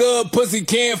 All that good pussy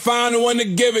can't find the one to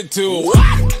give it to.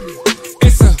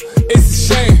 It's a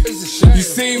shame. You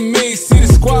see me, see the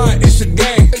squad, it's a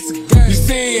game. You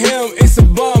see him, it's a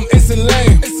bum, it's a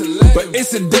lame. But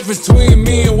it's a difference between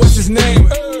me and what's his name.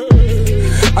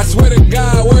 I swear to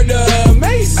God, word the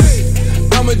mace.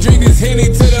 I'ma drink this Henny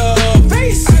to the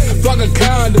face. Fuck a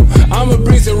condom, I'ma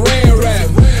bring some rain rap.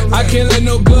 I can't let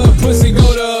no good pussy go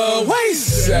to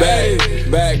waste.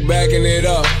 Backing it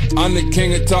up. I'm the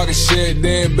king of talking shit,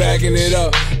 then backing it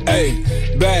up. Ayy,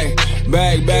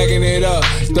 backing it up.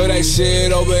 Throw that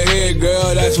shit over here,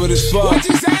 girl, that's what it's for. What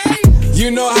you say?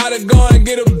 You know how to go and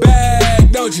get a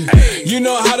bag, don't you? You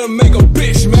know how to make a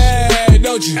bitch mad,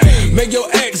 don't you? Make your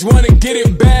ex wanna get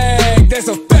it back, that's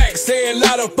a fact. Say it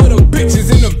louder for the bitches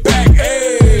in the back.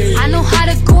 Ay. I know how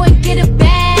to go and get a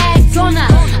bag, don't I?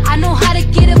 I know how to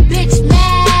get a bitch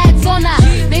mad, don't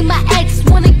I? Make my ex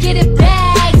wanna get it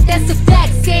back, that's a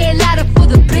fact. Say it louder for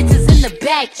the bitches in the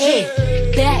back. Ay.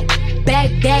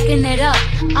 Backing it up.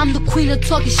 I'm the queen of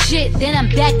talking shit, then I'm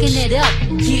backing it up.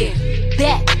 Yeah,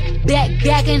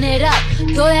 backing it up.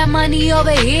 Throw that money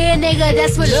over here, nigga,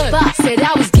 that's what it's about. Said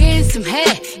I was getting some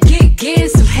head, getting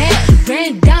some head.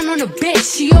 Ran down on a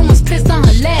bitch, she almost pissed on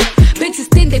her leg. Bitches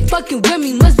think they fucking with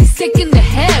me, must be sick in the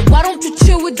head. Why don't you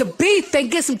chill with the beef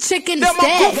and get some chicken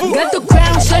instead? Got the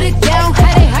ground, shut it down,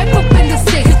 had it hype up in the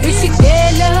six. If she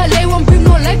dead, let her lay, won't bring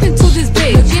no life into this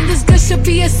bitch. Again, this girl should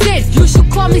be a sin, you should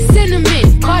call me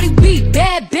Cinnamon. Cardi B,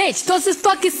 bad bitch, those is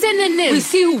fucking synonyms. We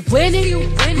see who winning,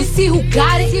 we see who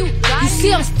got it. You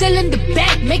see I'm still in the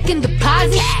back, making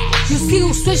deposits. You see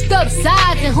who switched up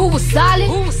sides and who was solid.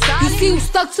 You see who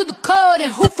stuck to the code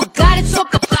and who forgot it.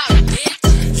 Talk about it,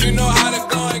 bitch. You know how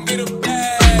to go and get a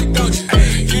bag, don't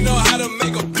you? You know how to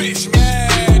make a bitch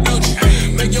mad, don't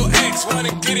you? Make your ex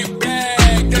wanna get it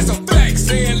back, that's a fact.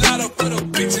 Say it louder for the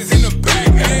bitches in the back.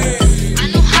 Hey.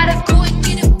 I know how to go and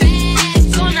get a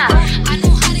bag, don't I? I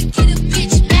know how to get a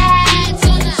bitch mad,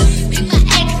 don't I? Make my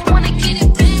ex wanna get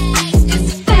it back, that's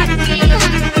a fact.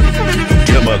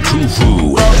 Demakufu.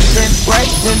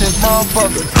 Racks in this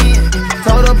motherfucker.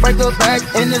 Told her break her back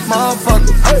in this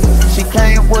motherfucker. She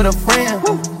came with a friend,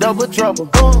 double trouble.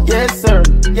 Yes sir,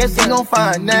 yes he gon'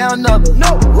 find now another.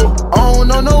 No, I don't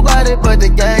know nobody but the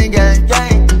gang.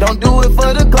 Don't do it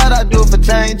for the clout, I do it for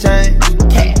change.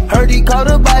 Heard he called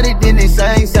her body, then they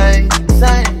sang.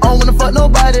 I don't wanna fuck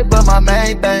nobody but my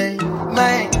main thing.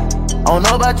 I don't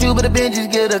know about you, but the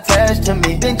Benjis get attached to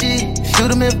me. Shoot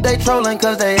them if they trolling,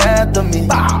 cause they after me.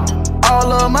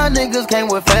 All of my niggas came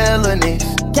with felonies.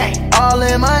 All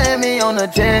in Miami on a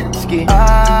jet ski.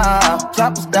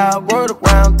 Chopper style, word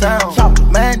around town.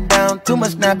 Man down, too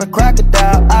much snapping,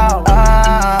 crocodile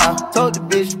out. Told the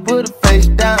bitch put her face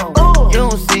down. You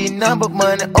don't see none but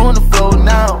money on the floor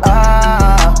now.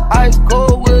 Ice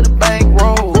cold with a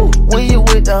bankroll. When you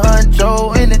with the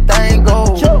honcho, anything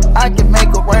goes. I can make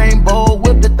a rainbow,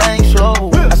 whip the thing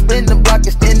slow. I spin the block,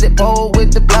 extended pole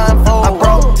with the blindfold. I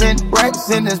brought 10 racks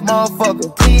in this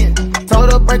motherfucker. 10.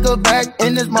 Told her break her back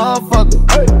in this motherfucker.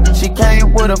 She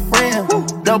came with a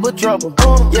friend, double trouble.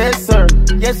 Yes sir,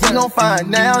 yes he gon' find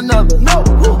now another. No,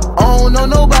 I don't know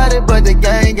nobody but the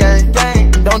gang.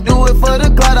 Don't do it for the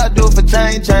clout, I do it for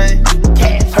change.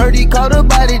 Heard he called her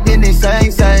body, then they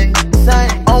sang.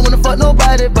 I don't wanna fuck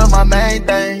nobody but my main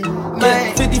thing.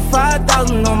 Yeah,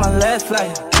 55,000 on my last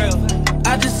flight.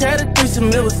 I just had a threesome,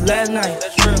 it was last night.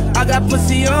 I got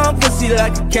pussy on pussy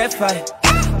like a cat fight.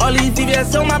 All these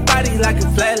VVS on my body like a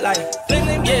flat light.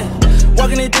 Yeah,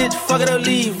 walk in the ditch, fuck it or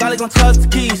leave. Valley gon' toss the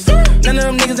keys. None of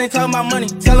them niggas ain't talking about money.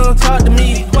 Tell them don't talk to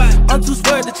me. I'm too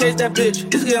scared to chase that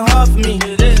bitch. It's getting hard for me.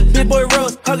 Big boy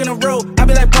Rose, hugging the road. I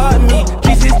be like, pardon me.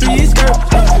 G63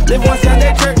 skirt. Live one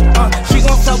Sunday church. She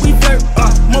gon' fuck, we flirt.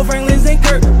 More Franklins and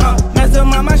Kirk.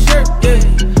 Mastermind my shirt. Yeah,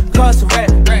 cost a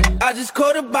rat. I just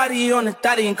caught a body on the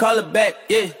thotty and call it back.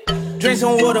 Yeah. Drink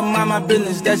some water, mind my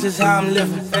business, that's just how I'm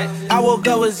living. I woke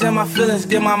up, was in my feelings,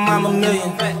 give my mom $1 million.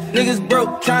 Niggas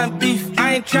broke, trying beef,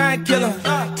 I ain't trying kill him.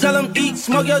 Tell them eat,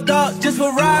 smoke your dog, just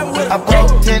for riding with him. I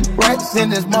broke 10 racks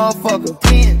in this motherfucker.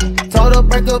 10. Told her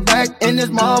break her back in this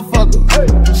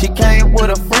motherfucker. She came with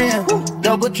a friend,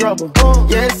 double trouble.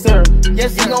 Yes sir,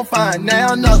 yes he gon' find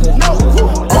now another.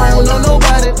 I don't know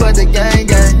nobody but the gang.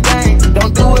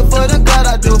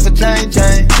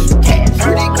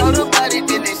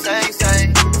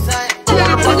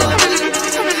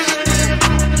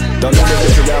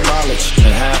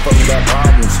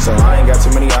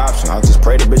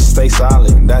 stay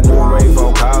solid. That new rave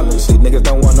on Collins. These niggas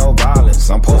don't want no violence.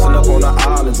 I'm posting up on the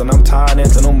islands and I'm tied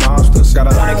into no monsters. Got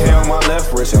 100K on my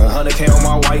left wrist and 100K on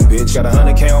my white bitch. Got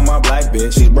 100K on my black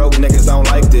bitch. These broke niggas don't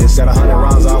like this. Got 100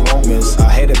 rounds I won't miss. I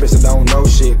hate a bitch that don't know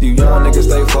shit. You young niggas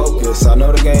stay focused. I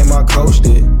know the game, I coached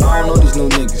it. I don't know these new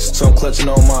niggas, so I'm clutching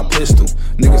on my pistol.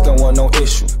 Niggas don't want no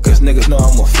issue, cause niggas know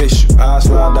I'm official. I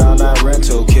slide down that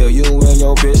rental, kill you and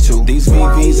your bitch too. These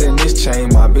VVs in this chain,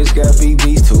 my bitch got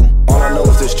VVs too. All I know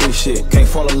is the street shit. Can't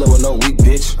fall in love with no weak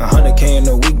bitch. 100K in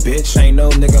a weak bitch. Ain't no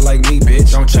nigga like me,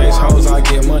 bitch. Don't chase hoes, I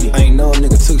get money. Ain't no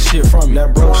nigga took shit from me.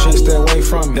 That broke shit, stay away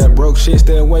from me. That broke shit,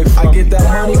 stay away from me. I get that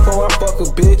money before I fuck a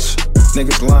bitch.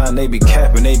 Niggas lying, they be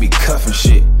capping, they be cuffing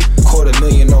shit.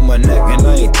 $250,000 on my neck and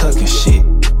I ain't tucking shit.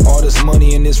 All this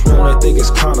money in this room, they think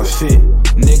it's counterfeit.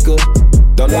 Nigga,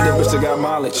 don't need a bitch that got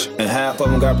mileage, and half of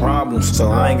them got problems,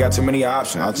 so I ain't got too many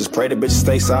options. I just pray the bitch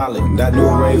stay solid. That new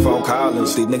rave on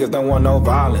Collins, these niggas don't want no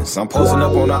violence. I'm posting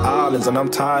up on the islands and I'm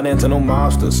tied into no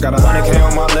monsters. Got 100K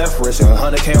on my left wrist and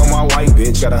 100K on my white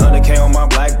bitch. Got 100K on my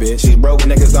black bitch. These broke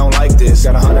niggas don't like this.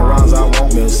 Got 100 rounds I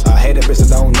won't miss. I hate a bitch that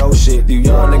don't know shit. You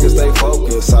young niggas stay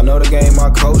focused. I know the game, I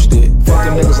coached it.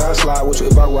 Fucking niggas, I slide with you.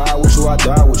 If I ride with you, I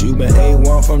die with you. You been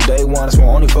A1 from day one. That's why I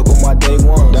only fuck with my day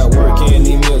one. That work can't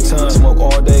need me a ton. Smoke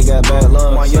all day, got bad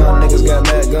lungs. My young niggas got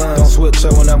bad guns. Don't switch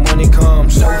up when that money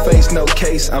comes. No face, no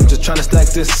case. I'm just trying to stack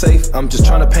this safe. I'm just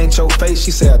trying to paint your face.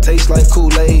 She say I taste like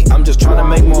Kool-Aid. I'm just trying to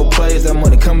make more plays. That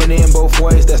money coming in both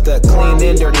ways. That's that clean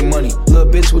and dirty money.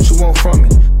 Little bitch, what you want from me?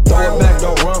 Throw it back,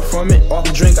 don't run from it. Off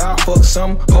the drink, I'll fuck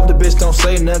some. Hope the bitch don't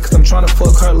say nothing, cause I'm trying to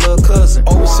fuck her little cousin.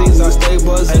 Overseas, I stay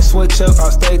buzzing. Ain't switch up, I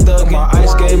stay thuggin'. My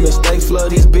ice game is stay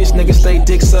flooded. These bitch niggas stay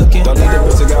dick sucking. Don't need a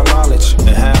bitch that got mileage,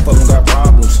 and half of them got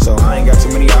problems. So I ain't got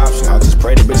too many options. I just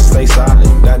pray the bitch stay solid.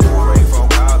 That new rave from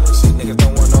college. These niggas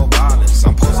don't want no violence.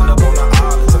 I'm posting up on the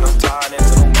islands, and I'm tied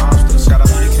into no monsters. Got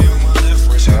 100K on my left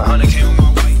wrist, got 100K on my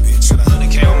white bitch, got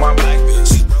 100K on my black bitch.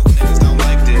 These broke niggas don't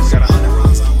like this. Got 100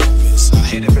 rounds I won't miss. I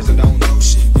hate a bitch that don't know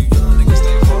shit. You young niggas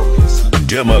stay focused.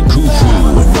 Demakufu.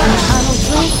 I don't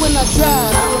drink when I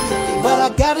drive, but I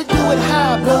gotta do it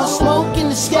high. Blow smoke in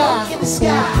the sky.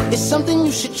 It's something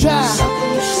you should try.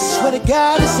 Swear to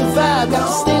God, it's a vibe. Got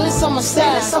the stainless on my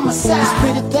side. This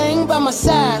pretty thing by my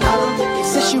side.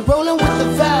 Says she rolling with the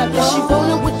vibe. Yeah, she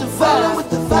rolling with the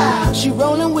vibe. She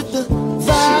rolling with the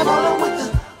vibe.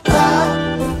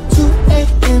 2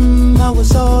 a.m. I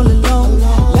was all alone.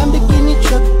 Lamborghini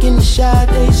truck in the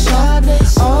Sade song.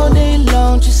 All day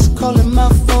long, just calling my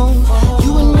phone.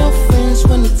 You and your friends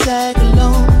when you tag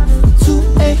along. 2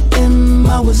 a.m.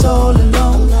 I was all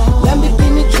alone.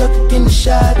 Lamborghini truck in the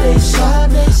Sade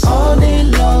song. All day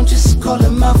long, just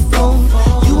calling my phone.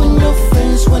 You and your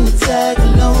friends when you tag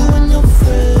along. You and your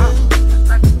friends.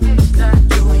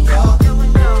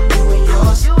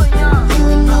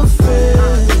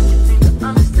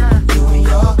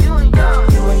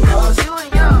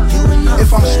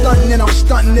 If I'm stunting and I'm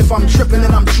stunting, if I'm tripping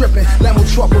and I'm tripping. Lambo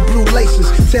truck with blue laces,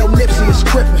 tell Nipsey it's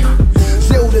crippin'.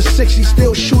 0 to 60,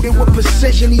 still shooting with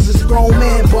precision. These is grown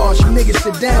man bars, you niggas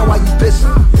sit down while you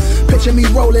pissing. Picture me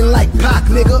rolling like Pac,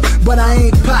 nigga, but I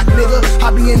ain't Pac, nigga.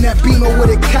 I be in that Beamer with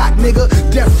a cock, nigga.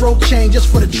 Death row chain just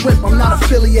for the trip, I'm not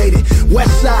affiliated.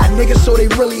 West side, nigga, so they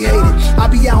really hate it. I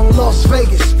be out in Las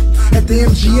Vegas, at the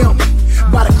MGM,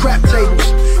 by the crap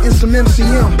tables, in some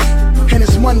MCM. And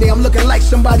it's Monday, I'm looking like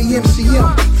somebody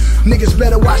MCM. Niggas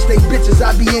better watch they bitches,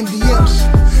 I be in DMs.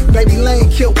 Baby Lane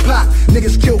killed Pac,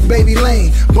 niggas killed Baby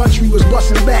Lane. Buntry was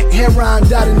busting back, heroin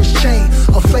died in his chain.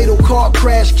 A fatal car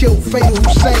crash killed Fatal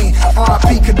Hussein.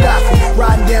 R.I.P. Gaddafi,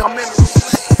 riding down memory lane.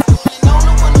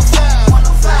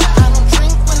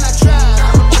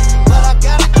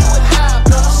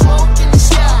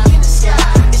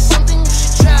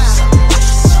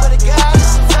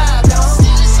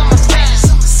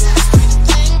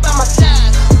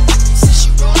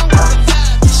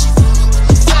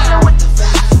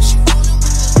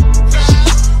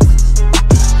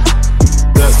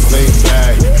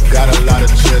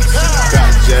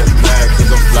 Jet lag,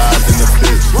 cause I'm flies in the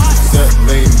bitch. Set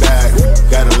lean back,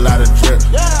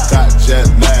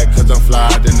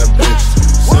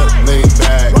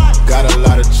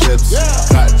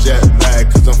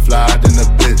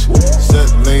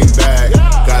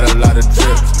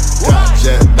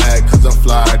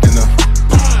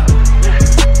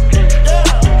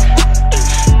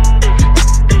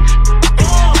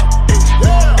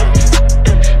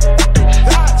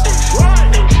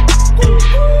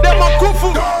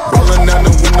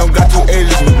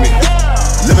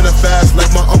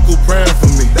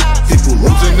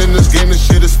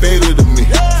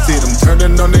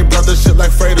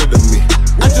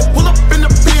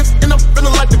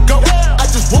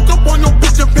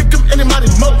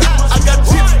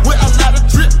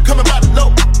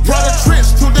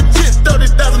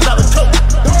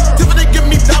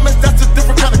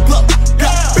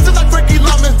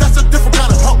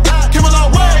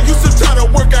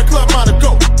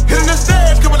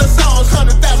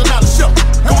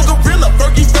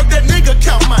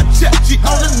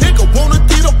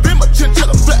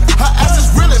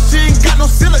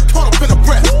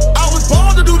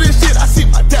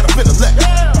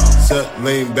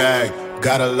 lean back,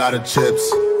 got a lot of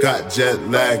chips. Got jet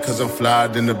lag, cause I'm flyer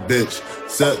than a bitch.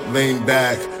 Set lean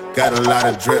back, got a lot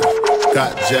of drip.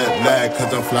 Got jet lag,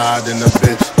 cause I'm flyer than a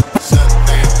bitch. Set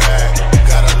lean back,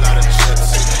 got a lot of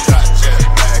chips. Got jet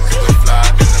lag, cause I'm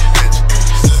flyer than a bitch.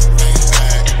 Set lean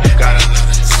back, got a lot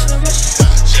of chips.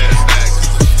 Got jet lag,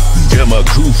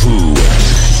 Demakufu.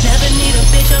 Never need a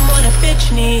bitch, I'm what a bitch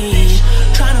need.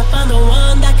 Tryna find the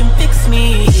one that can fix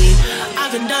me.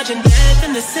 I've been dodging death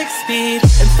in the 6-speed.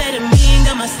 Amphetamine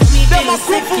got my stomach feeling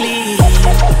sickly.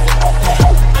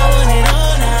 I want it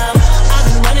all now. I've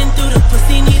been running through the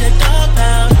pussy, need a dog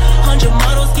pound. 100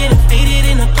 models getting faded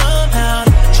in a compound.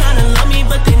 Tryna love me,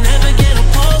 but they never get a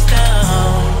pulse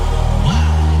down.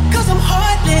 Cause I'm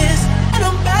heartless, and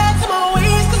I'm back to my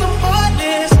ways, cause I'm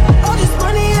heartless. All this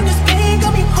money and this pain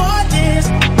got me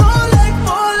heartless. More life,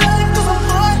 cause I'm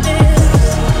heartless.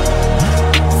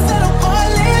 Said I'm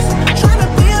heartless, tryna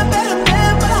be a better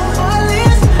man, but I'm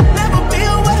heartless. Never be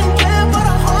a wedding plan, but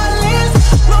I'm heartless.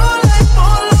 More life,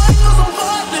 cause I'm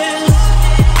heartless.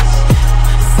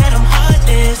 Said I'm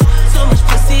heartless, so much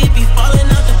pussy be falling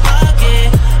out the pocket.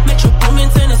 Metro Boomin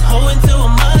turn this hoe into a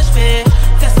mosh pit.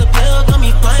 Tesla pill got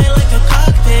me flying like a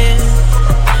cockpit.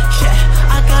 Yeah,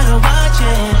 I gotta watch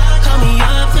it. Call me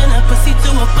up, turn that pussy to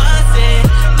a faucet.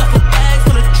 Duffel bags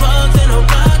full of drugs and a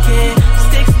rocket.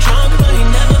 Sticks drunk, but he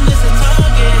never miss a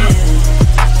target.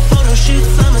 Photo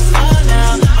shoots, I'm a star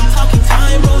now. I'm talking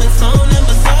time, rolling zone and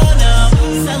bizarre now.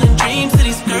 Selling dreams to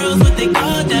these girls with their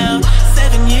guard down.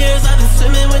 7 years I've been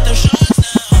swimming with their sharks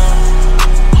now.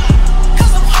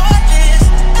 Cause I'm heartless,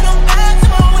 and I'm back to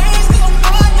my ways, cause I'm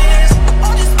heartless.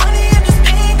 All this money and this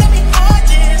pain got me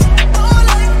heartless. More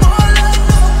life, cause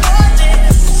I'm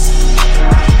heartless.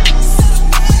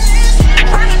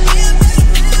 Tryna be a better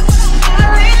man, but I'm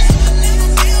heartless. Never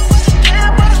be a wedding plan,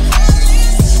 but I'm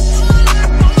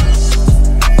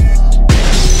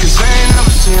Cause they ain't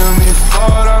never seen me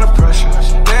fall under pressure.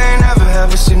 They ain't never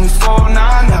ever seen me fall,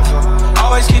 nah, never.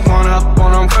 Always keep on up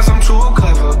on them cause I'm too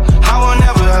clever. I will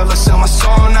never ever sell my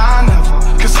soul, nah, never.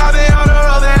 Cause I've been on the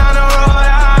road,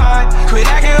 I quit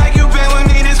acting like you been with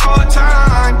me this whole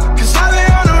time. Cause I've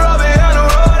been on the road,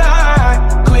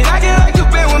 I quit acting like you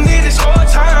been with me this whole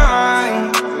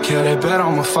time. Yeah, they bet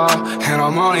I'ma fall, and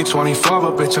I'm only 24,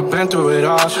 but bitch, I've been through it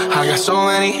all. I got so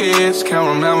many hits, can't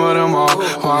remember them all.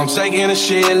 While I'm taking a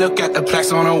shit, look at the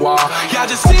plaques on the wall. Y'all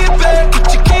just sit back,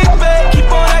 get your kid back,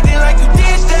 keep on acting like you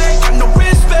did that. Got no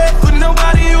respect, but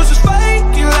nobody uses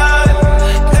faking love.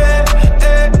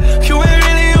 You ain't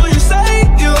really who you say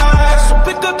you are. So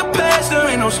pick up the past, there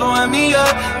ain't no slowing me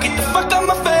up. Get the fuck out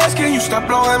my face, can you stop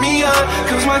blowing me up?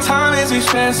 Cause my time is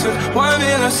expensive, 1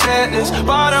 million sentence.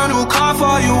 Bought a new car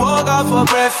for you, woke up for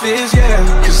breakfast, yeah.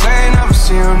 Cause they ain't never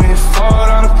seen me fall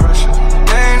under pressure.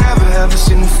 They ain't never ever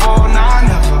seen me fall, nah,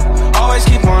 never. Always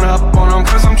keep on up on them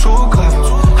cause I'm too clever.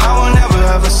 I will never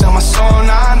ever sell my soul,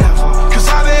 nah, never. Cause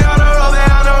I've been on the road,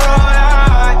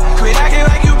 I quit acting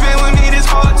like you been with me this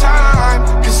whole time.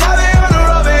 Cause I've been on the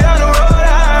road,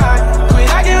 I quit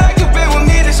acting like you been with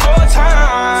me this whole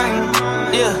time.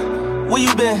 Yeah, where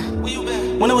you been?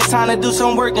 When it was time to do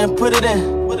some work and put it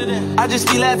in. I just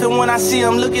be laughing when I see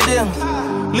them, look at them.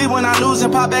 Leave when I lose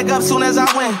and pop back up soon as I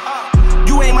win.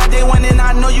 You ain't my day one and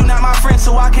I know you not my friend,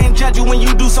 so I can't judge you when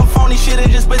you do some phony shit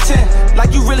and just pretend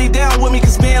like you really down with me,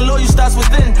 cause being loyal starts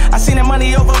within. I seen that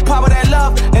money overpower that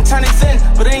love and turn it thin,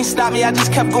 but it ain't stopped me, I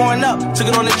just kept going up, took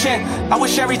it on the chin. I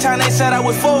wish every time they said I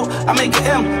would fold, I make it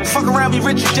M. Fuck around, be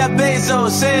rich as Jeff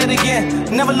Bezos, say it again.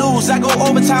 Never lose, I go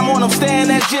overtime on them, stay in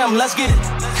that gym, let's get it.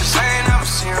 Cause they ain't never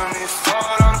seen me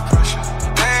fall under pressure.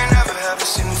 They ain't never ever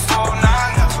seen me fall,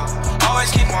 nah, never.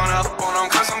 Always keep on up on them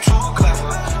cause I'm too clever.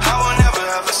 I will never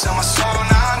ever sell my soul,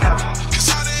 nah, never.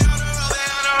 Cause I've been on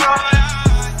the road,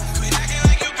 quit acting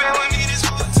like you been with me this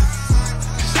whole time.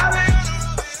 Cause I've been on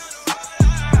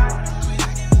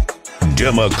the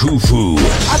road, Demakufu.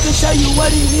 I can show you what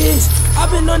it is.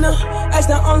 I've been on that's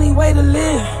the only way to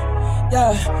live.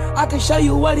 Yeah, I can show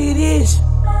you what it is.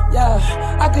 Yeah,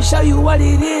 I can show you what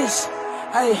it is.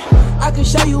 Hey, I can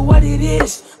show you what it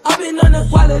is. I've been on the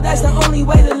wallet, that's the only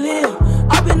way to live.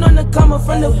 I've been on the come up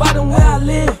from the bottom where I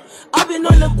live. I've been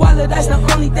on the guala, that's the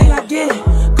only thing I get.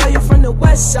 Call you from the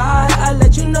west side, I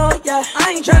let you know, yeah.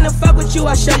 I ain't tryna fuck with you,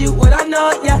 I show you what I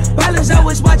know, yeah. Balance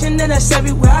always watching, and that's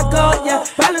everywhere I go, yeah.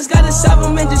 Balance got a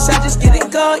supplement, I just get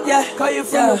it go, yeah. Call you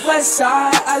from the west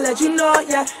side, I let you know,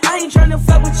 yeah. I ain't tryna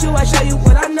fuck with you, I show you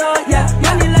what I know, yeah.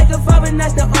 Money like a foreign,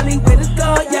 that's the only way to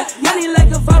go, yeah. Money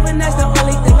like a foreign, that's the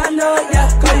only thing I know, yeah.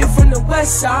 Call you from the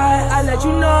west side, I let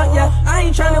you know, yeah. I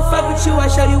ain't tryna fuck with you, I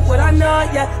show you what I know,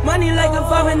 yeah. Money like a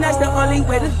foreign, that's the only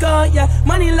way to go, yeah.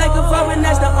 Money like a foreign,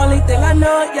 that's the only thing I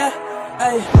know, yeah.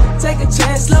 Ay, take a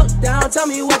chance, slow down, tell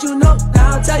me what you know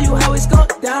down, tell you how it's going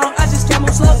down. I just can't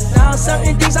move slow down.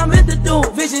 Certain things I'm meant to do,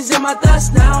 visions in my thoughts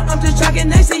now. I'm just tracking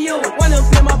next to you, wanna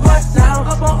play my part now.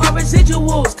 Up on our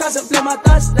residuals, contemplate my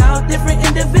thoughts now. Different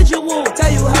individual,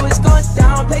 tell you how it's going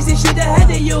down. Placing shit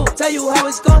ahead of you, tell you how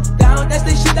it's going down. That's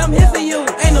the shit I'm here for you,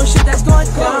 ain't no shit that's going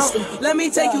down. Let me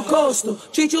take you coastal,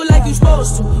 treat you like you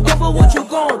supposed to. Over what you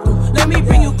going through, let me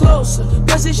bring you closer.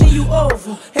 Position you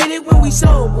over, hate it when we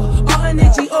sober. All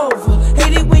energy over,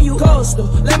 hate it when you coastal.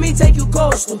 Let me take you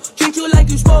coastal, treat you like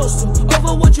you supposed to.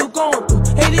 Over what you going through,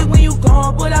 hate it when you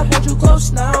gone, but I want you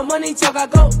close now. Money talk, I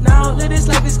go now, live this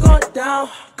life is going down.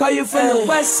 Call you from the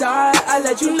west side, I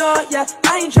let you know, yeah.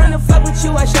 I ain't tryna fuck with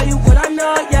you, I show you what I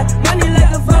know, yeah. Money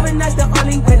like a vibe and that's the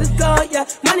only way to go, yeah.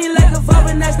 Money like a vibe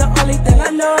and that's the only thing I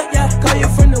know, yeah. Call you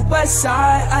from the west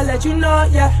side, I let you know,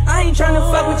 yeah. I ain't tryna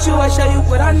fuck with you, I show you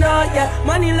what I know, yeah.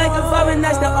 Money like a vibe and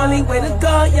that's the only way to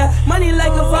go, yeah. Money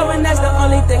like a vibe and that's the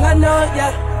only thing I know,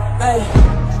 yeah. Hey.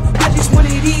 I just want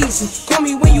it easy, call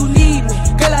me when you need me.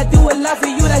 Girl, I do a lot for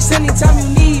you, that's anytime you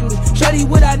need me. Shorty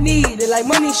what I needed, like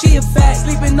money, she a fact.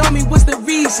 Sleeping on me, what's the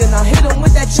reason? I hit him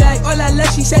with that check, all I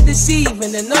left, she said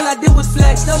deceiving. And all I did was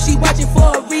flex, no, she watching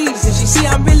for a reason. She see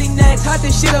I'm really next, hot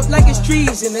this shit up like it's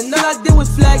treason. And all I did was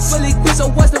flex, fully quit, so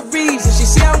what's the reason? She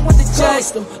see I want the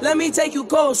coastal, let me take you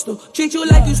coastal. Treat you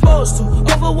like you supposed to,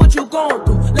 over what you going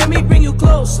through. Let me bring you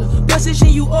closer, position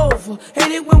you over.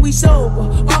 Hate it when we sober,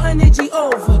 all energy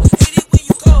over. Hate it when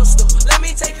you coastal, let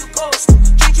me take you coastal.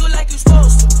 Treat you like you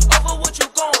supposed to, over what you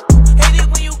going through. Hate it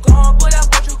when you gone, but I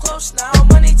want you close now.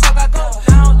 Money talk, I go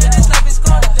down, live this life is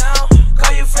going down.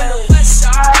 Call you from the west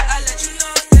side, I let you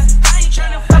know, yeah. I ain't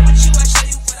tryna fuck with you, I show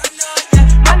you what I know,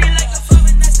 yeah. Money like a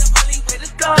phone, that's the only way to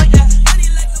go, yeah. Money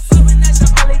like a phone, that's the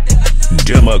only thing I know.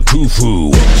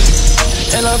 Demakufu.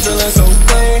 And I'm feeling so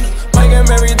clean. Might get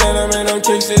married, then I'm in them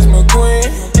kicks, is my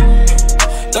queen.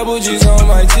 Double G's on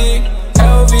my teeth.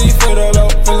 LV for the low,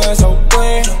 feeling so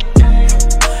clean.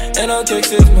 And I'm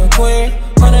kicks, is my queen.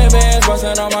 100 bands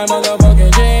bustin' on my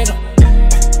motherfucking jeans.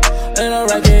 And the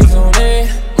rackets on it.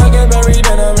 Might get married,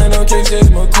 then I'm in them kicks, is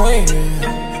my queen.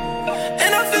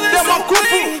 And I'm feeling so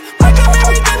clean. Might get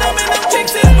married, then I'm in them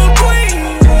kicks, is my queen.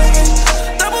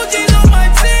 Double G's on my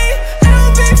teeth.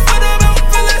 LV for the low,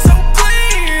 feeling so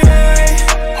clean.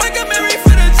 Might get married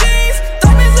for the jeans.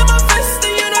 Diamonds in my fist,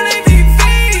 and you know they VV.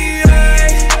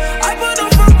 I put them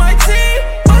from my team.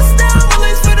 Bust down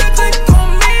bullets for the click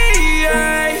on me.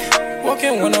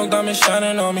 Walking with no diamonds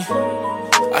shining on me.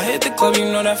 I hit the club, you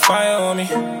know that fire on me.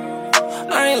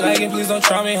 I ain't like it, please don't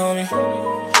try me, homie.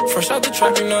 Fresh out the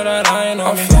trap, you know that I ain't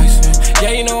on me. Flexing,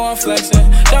 yeah, you know I'm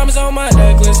flexing. Diamonds on my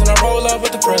necklace, and I roll up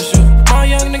with the pressure. My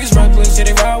young niggas reckless, yeah,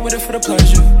 they ride with it for the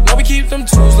pleasure. Now we keep them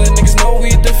tools, let niggas know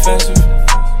we defensive.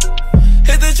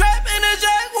 Hit the trap in a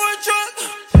Jaguar truck.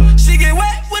 She get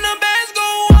wet when the bands go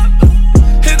up.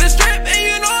 Hit the strip, and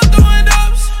you know I'm throwing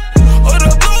dubs. Or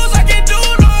the blues, I can't do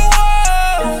no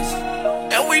ones.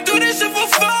 And we do this shit for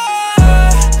fun.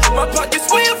 My pockets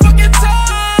way fucking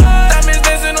tight. Diamonds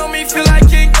dancing on me, feel like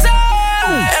King Tut.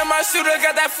 And my shooter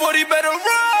got that 40, better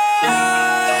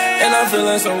run. And I'm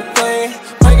feeling so clean.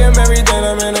 Might get married, then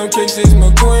I'm in them kicks, is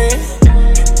my queen.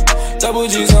 Double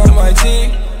G's on my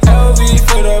teeth. LV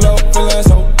for the low, feeling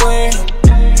so clean.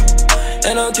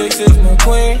 And them kicks, is my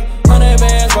queen. 100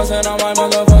 bands bustin' on my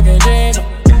motherfucking jeans.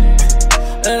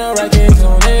 And the rackets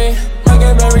on it. Might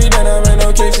get married, then I'm in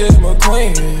them kicks, is my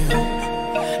queen.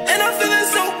 And I'm feeling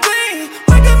so clean.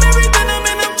 Might get married, then I'm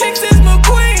in them kicks, is my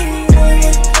queen.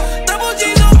 Double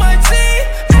G's on my teeth.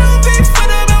 LV for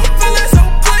the low, feeling so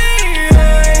clean.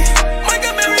 Might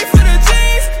get married for the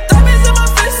jeans. Diamonds in my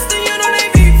fist, and you know they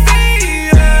VV.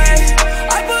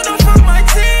 I put them from my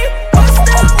team. Bust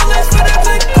down bullets for the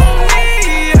click on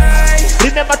me.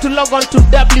 Remember to log on to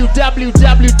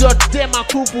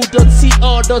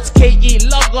www.demakufu.co.ke.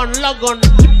 Log on,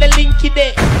 keep the link in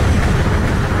there.